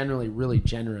people are generally really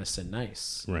generous and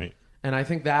nice. Right. And I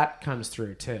think that comes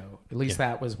through too. At least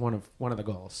that was one of the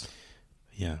goals.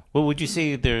 Yeah. Well, would you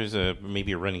say there's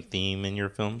maybe a running theme in your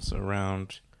films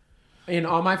around? In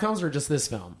all my films, or just this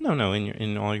film? No,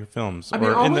 in all your films. I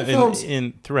mean, all my films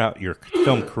throughout your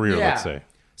film career, let's say.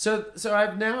 So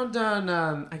I've now done.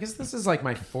 I guess this is like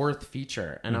my fourth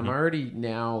feature, and I'm already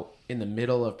now in the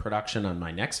middle of production on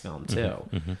my next film too.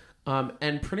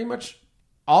 And pretty much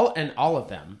all of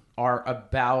them are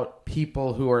about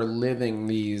people who are living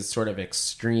these sort of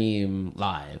extreme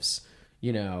lives.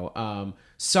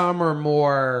 Some are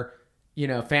more,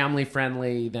 family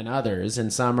friendly than others,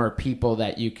 and some are people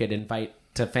that you could invite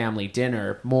to family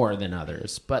dinner more than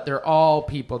others. But they're all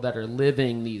people that are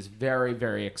living these very,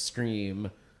 very extreme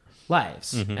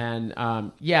lives. And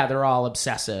they're all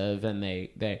obsessive, and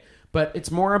but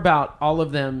it's more about all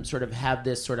of them sort of have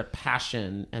this sort of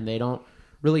passion, and they don't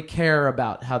really care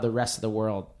about how the rest of the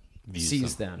world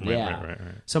sees them. Right.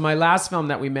 So my last film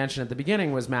that we mentioned at the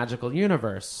beginning was Magical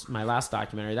Universe, my last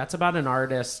documentary. That's about an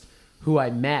artist who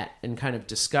I met and kind of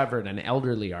discovered, an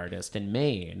elderly artist in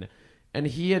Maine. And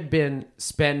he had been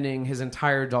spending his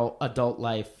entire adult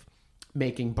life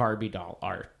making Barbie doll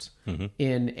art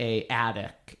in a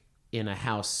attic in a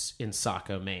house in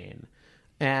Saco, Maine.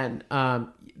 And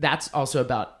that's also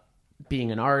about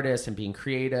being an artist and being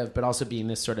creative, but also being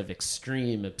this sort of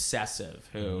extreme obsessive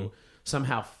who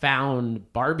somehow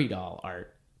found Barbie dolls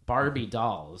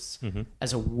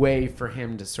as a way for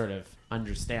him to sort of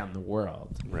understand the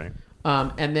world. Right.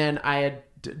 And then I had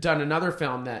done another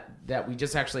film that we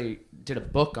just actually did a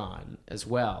book on as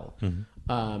well,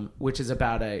 which is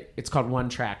about it's called One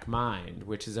Track Mind,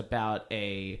 which is about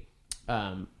a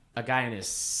guy in his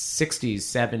 60s,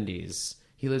 70s.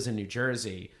 He lives in New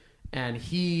Jersey, and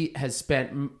he has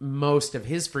spent most of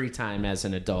his free time as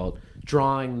an adult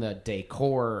drawing the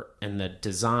decor and the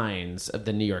designs of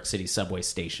the New York City subway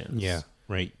stations. Yeah,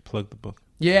 right. Plug the book.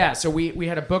 Yeah, so we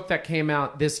had a book that came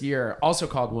out this year, also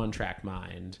called One Track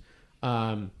Mind,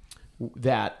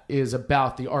 that is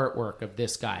about the artwork of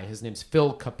this guy. His name's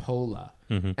Phil Coppola.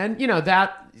 And,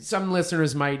 that some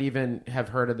listeners might even have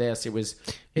heard of this.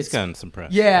 It's gotten some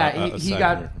press. Yeah, he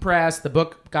got press. The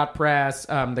book got press.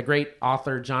 The great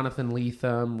author Jonathan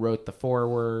Lethem wrote the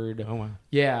foreword. Oh, wow.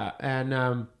 Yeah,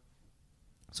 and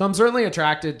so I'm certainly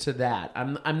attracted to that.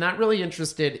 I'm not really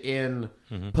interested in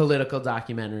political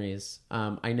documentaries.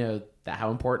 I know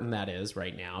how important that is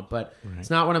right now, but it's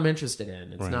not what I'm interested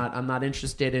in. I'm not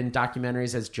interested in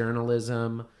documentaries as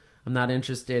journalism. I'm not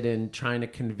interested in trying to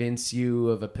convince you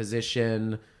of a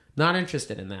position. Not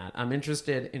interested in that. I'm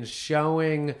interested in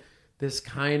showing this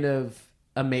kind of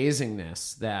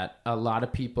amazingness that a lot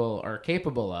of people are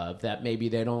capable of that maybe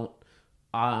they don't.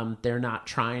 They're not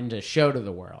trying to show to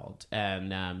the world,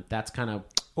 and that's kind of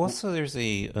also there's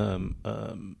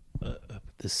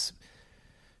this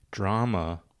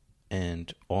drama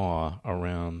and awe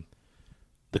around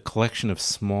the collection of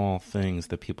small things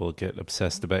that people get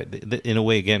obsessed about. In a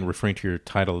way, again, referring to your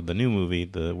title of the new movie,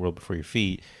 "The World Before Your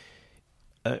Feet,"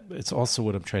 it's also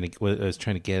what I was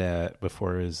trying to get at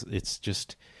before. Is it's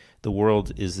just the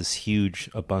world is this huge,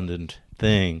 abundant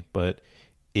thing, but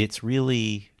it's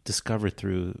really discovered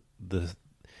through the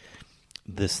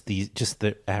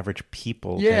average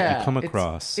people that you come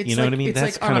across. You know what I mean?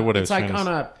 That's kind of what I was trying to say. It's like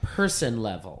on a person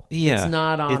level. Yeah. It's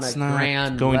not on a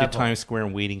grand going level. to Times Square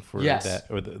and waiting for that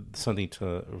or something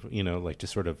to, like to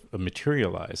sort of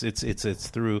materialize. It's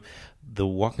through the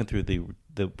walking through the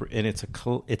and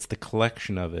it's the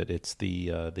collection of it. It's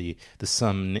the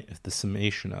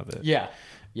summation of it. Yeah.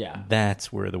 Yeah.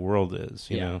 That's where the world is,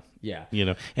 you know. Yeah.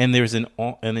 And there's and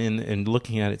in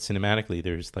looking at it cinematically,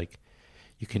 there's like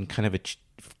you can kind of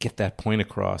get that point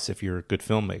across if you're a good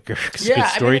filmmaker, Yeah, a good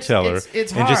storyteller,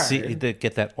 it's and just hard.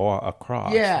 get that awe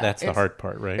across. Yeah, That's the hard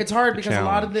part, right? It's hard The because a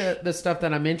lot of challenge. the stuff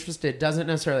that I'm interested doesn't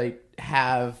necessarily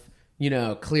have,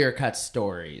 clear-cut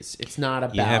stories. It's not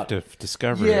about... You have to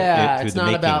discover Yeah, it through it's the not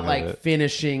making about of like it.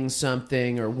 finishing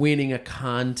something or winning a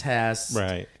contest.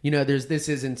 Right. This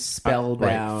isn't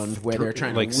Spellbound where they're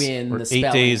trying to win or the 8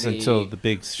 spelling days bee. until the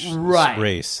big Right.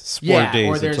 race. 4 Yeah, days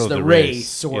or there's until the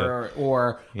race,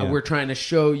 or Yeah. we're trying to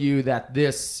show you that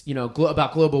this,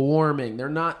 about global warming.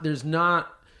 There's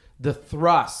not the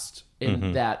thrust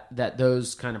in that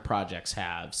those kind of projects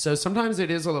have. So sometimes it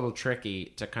is a little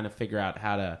tricky to kind of figure out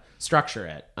how to structure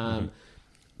it. I'm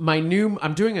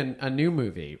doing a new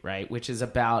movie, right, which is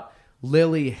about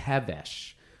Lily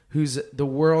Hevesh, who's the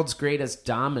world's greatest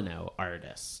domino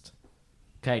artist.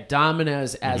 Okay,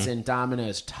 dominoes as in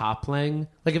dominoes toppling.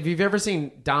 Like if you've ever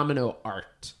seen domino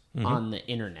art on the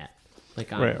internet,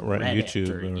 like on Right, Reddit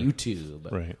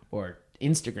YouTube or Right. or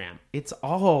Instagram, it's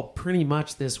all pretty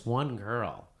much this one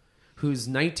girl who's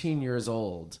 19 years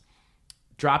old,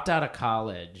 dropped out of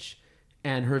college,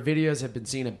 and her videos have been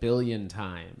seen 1 billion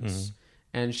times.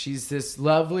 And she's this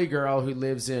lovely girl who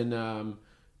lives in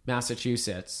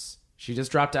Massachusetts. She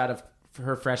just dropped out of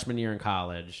her freshman year in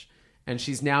college, and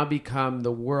she's now become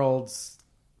the world's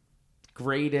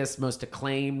greatest, most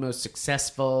acclaimed, most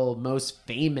successful, most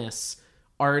famous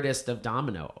artist of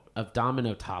domino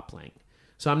toppling.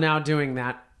 So I'm now doing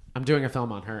that. I'm doing a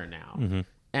film on her now.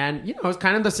 And, it's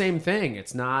kind of the same thing.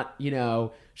 It's not,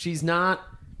 she's not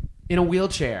in a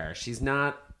wheelchair. She's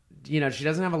not, she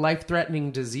doesn't have a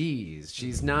life-threatening disease.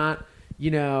 She's not,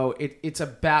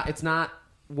 it's not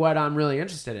what I'm really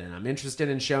interested in. I'm interested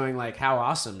in showing, like, how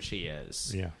awesome she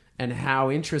is. Yeah. And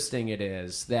how interesting it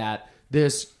is that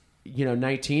this,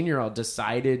 19-year-old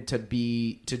decided to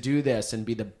do this and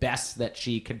be the best that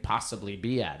she could possibly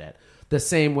be at it. The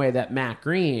same way that Matt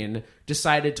Green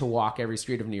decided to walk every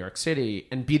street of New York City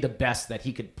and be the best that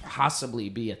he could possibly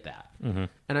be at that. And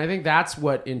I think that's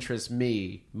what interests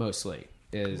me mostly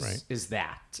is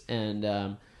that. And,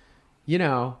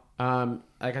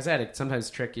 like I said, it's sometimes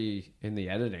tricky in the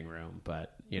editing room,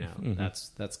 but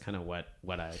that's kind of what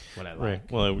I like. Right.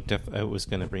 Well, I was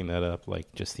going to bring that up,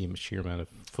 like just the sheer amount of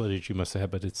footage you must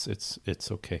have, but it's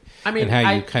okay. I mean, and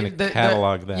how you kind of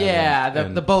catalog that. Yeah,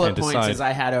 and the bullet and points decide. is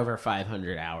I had over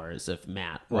 500 hours of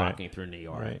Matt walking through New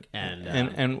York, Right.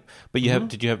 and but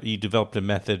you developed a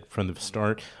method from the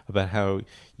start about how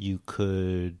you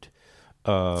could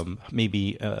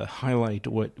maybe highlight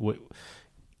what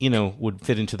would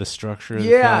fit into the structure of the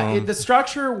film. The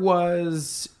structure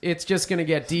was it's just going to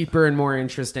get deeper and more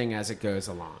interesting as it goes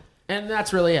along, and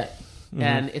that's really it.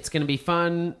 And it's going to be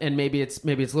fun, and maybe it's a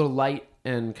little light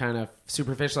and kind of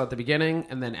superficial at the beginning,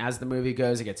 and then as the movie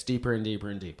goes, it gets deeper and deeper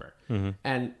and deeper.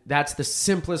 And that's the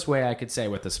simplest way I could say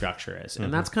what the structure is,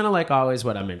 and that's kind of like always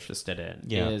what I'm interested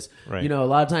in. Is right. a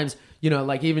lot of times,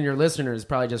 like even your listeners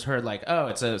probably just heard like, oh,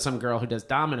 it's some girl who does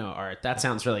domino art. That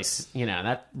sounds really,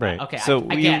 that Right. Okay, So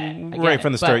I get it. I get it.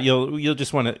 from the But- start, you'll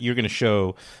just you're going to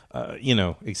show,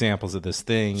 examples of this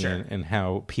thing Sure. and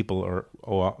how people are,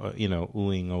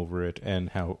 oohing over it and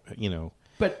how,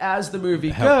 But as the movie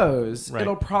goes, right.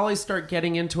 it'll probably start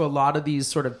getting into a lot of these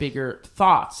sort of bigger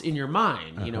thoughts in your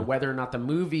mind, whether or not the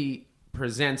movie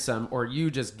presents them or you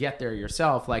just get there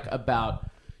yourself, like about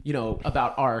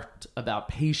art, about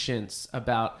patience,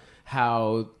 about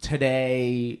how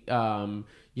today,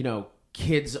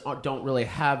 kids don't really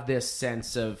have this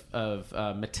sense of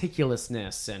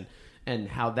meticulousness and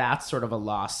how that's sort of a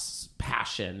lost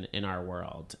passion in our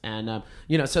world. And,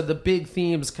 so the big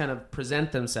themes kind of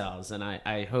present themselves, and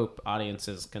I hope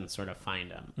audiences can sort of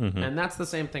find them. And that's the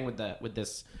same thing with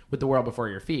the world before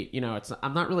your feet.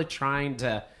 I'm not really trying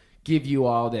to give you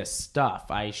all this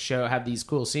stuff. I have these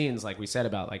cool scenes, like we said,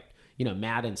 about like,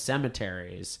 mad in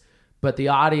cemeteries, but the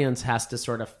audience has to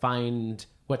sort of find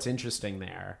what's interesting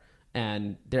there.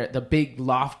 And the big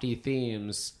lofty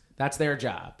themes, that's their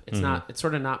job. It's not. It's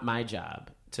sort of not my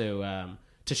job to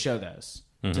show those,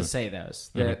 to say those.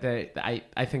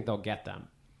 I think they'll get them.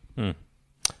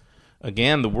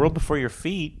 Again, The World Before Your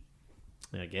Feet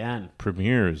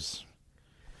premieres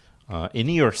in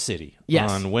New York City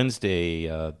on Wednesday,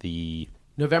 the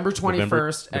November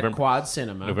 21st at Quad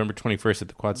Cinema. November 21st at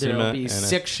the Quad Cinema. There'll be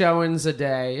 6 showings a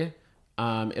day.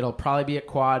 It'll probably be at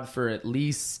Quad for at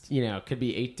least, could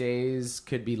be 8 days,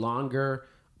 could be longer.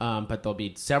 But there'll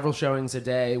be several showings a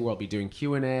day. We'll be doing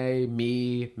Q&A,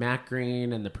 me, Matt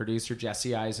Green, and the producer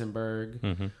Jesse Eisenberg.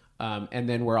 And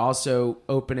then we're also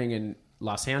opening in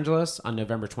Los Angeles on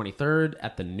November 23rd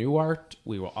at the New Art.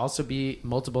 We will also be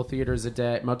multiple theaters a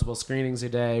day, multiple screenings a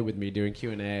day with me doing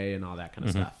Q&A and all that kind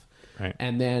of stuff. Right.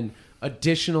 and then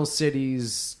additional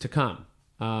cities to come.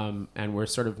 And we're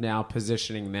sort of now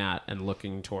positioning that and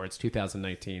looking towards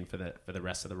 2019 for the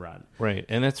rest of the run. Right.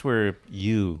 And that's where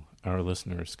you, our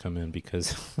listeners, come in,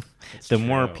 because the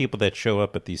more people that show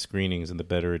up at these screenings and the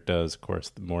better it does, of course,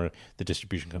 the more the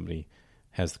distribution company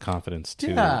has the confidence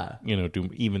to, do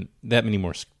even that many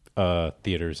more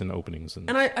theaters and openings.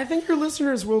 And I think your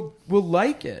listeners will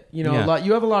like it. You know,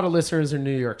 you have a lot of listeners in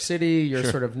New York City. You're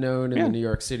sort of known in the New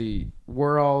York City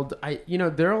world.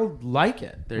 They'll like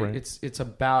it. Right. It's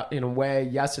about, in a way,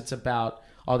 yes, it's about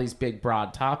all these big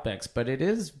broad topics, but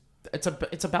it's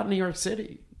about New York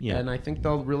City. Yeah. And I think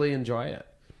they'll really enjoy it.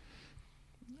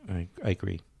 I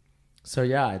agree. So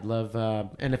yeah, I'd love,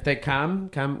 and if they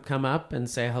come up and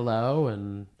say hello,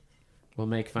 and we'll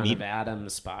make fun of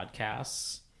Adam's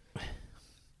podcasts.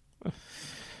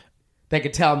 They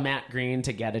could tell Matt Green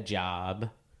to get a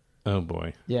job. Oh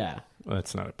boy. Yeah. Well,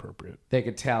 that's not appropriate. They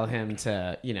could tell him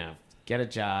to, get a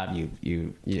job.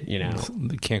 You know.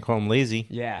 You can't call him lazy.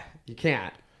 Yeah, you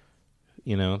can't.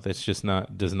 That's just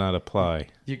does not apply.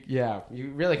 You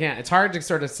really can't. It's hard to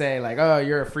sort of say like, oh,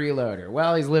 you're a freeloader.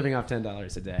 Well, he's living off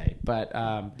 $10 a day. But,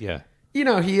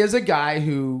 he is a guy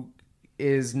who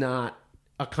is not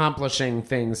accomplishing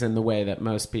things in the way that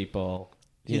most people,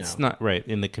 it's not right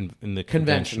in the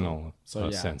conventional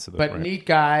sense of it. But right. neat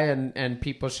guy, and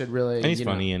people should really. And he's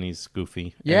funny and he's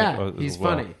goofy. Yeah, he's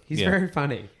funny. He's very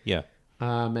funny. Yeah.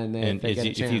 And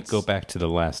if you go back to the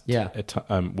last,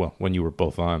 when you were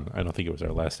both on, I don't think it was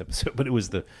our last episode, but it was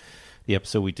the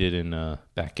episode we did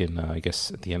back in I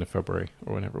guess at the end of February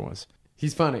or whenever it was.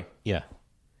 He's funny. Yeah.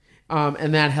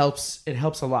 And that helps. It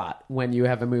helps a lot when you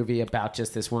have a movie about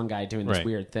just this one guy doing this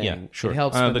weird thing. Yeah, sure. It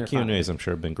helps. The Q&As, I'm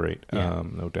sure, have been great. Yeah.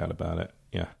 No doubt about it.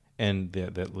 Yeah, and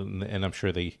and I'm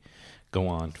sure they go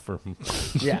on for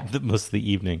most of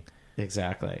the evening.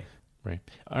 Exactly. Right.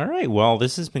 All right. Well,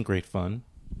 this has been great fun.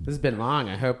 This has been long.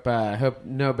 I hope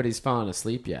nobody's fallen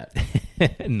asleep yet.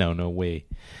 No way.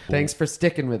 Thanks for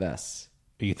sticking with us.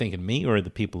 Are you thinking me or the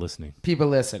people listening? People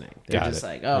listening. They're Got just it.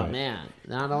 like, oh Right. man,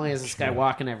 not only is this guy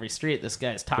walking every street, this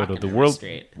guy's Go talking to every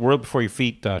street.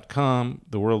 worldbeforeyourfeet.com,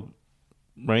 the world,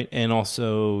 right? And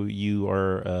also you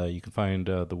can find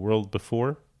the World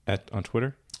Before on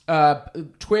Twitter.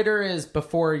 Twitter is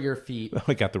Before Your Feet.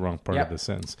 I got the wrong part of the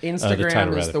sentence. Instagram the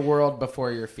title, is rather. The World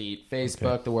Before Your Feet.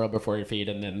 Facebook, The World Before Your Feet,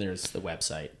 and then there's the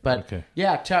website. But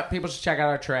people should check out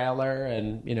our trailer,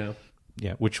 and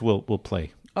Yeah, which we'll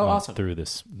play. Awesome. Through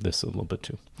this a little bit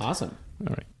too. Awesome.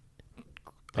 All right.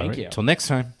 Thank you. Till next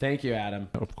time. Thank you, Adam.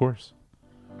 Of course.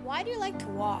 Why do you like to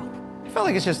walk? I feel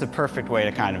like it's just the perfect way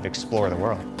to kind of explore the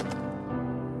world.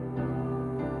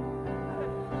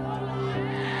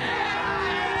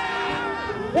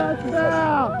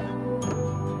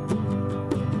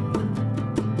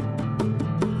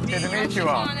 Good to meet you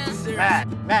all.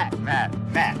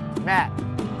 Matt.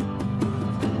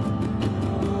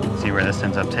 See where this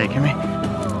ends up taking me?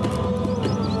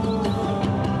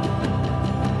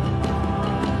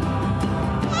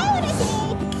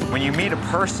 When you meet a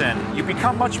person, you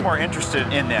become much more interested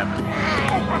in them.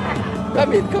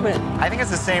 Come in. I think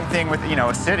it's the same thing with,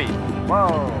 a city.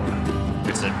 Whoa.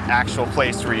 It's an actual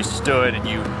place where you stood and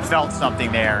you felt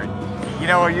something there. You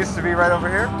know what used to be right over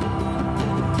here?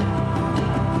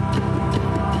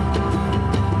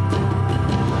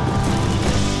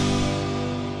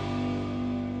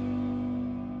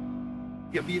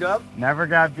 Get beat up? Never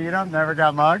got beat up, never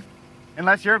got mugged.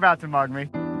 Unless you're about to mug me.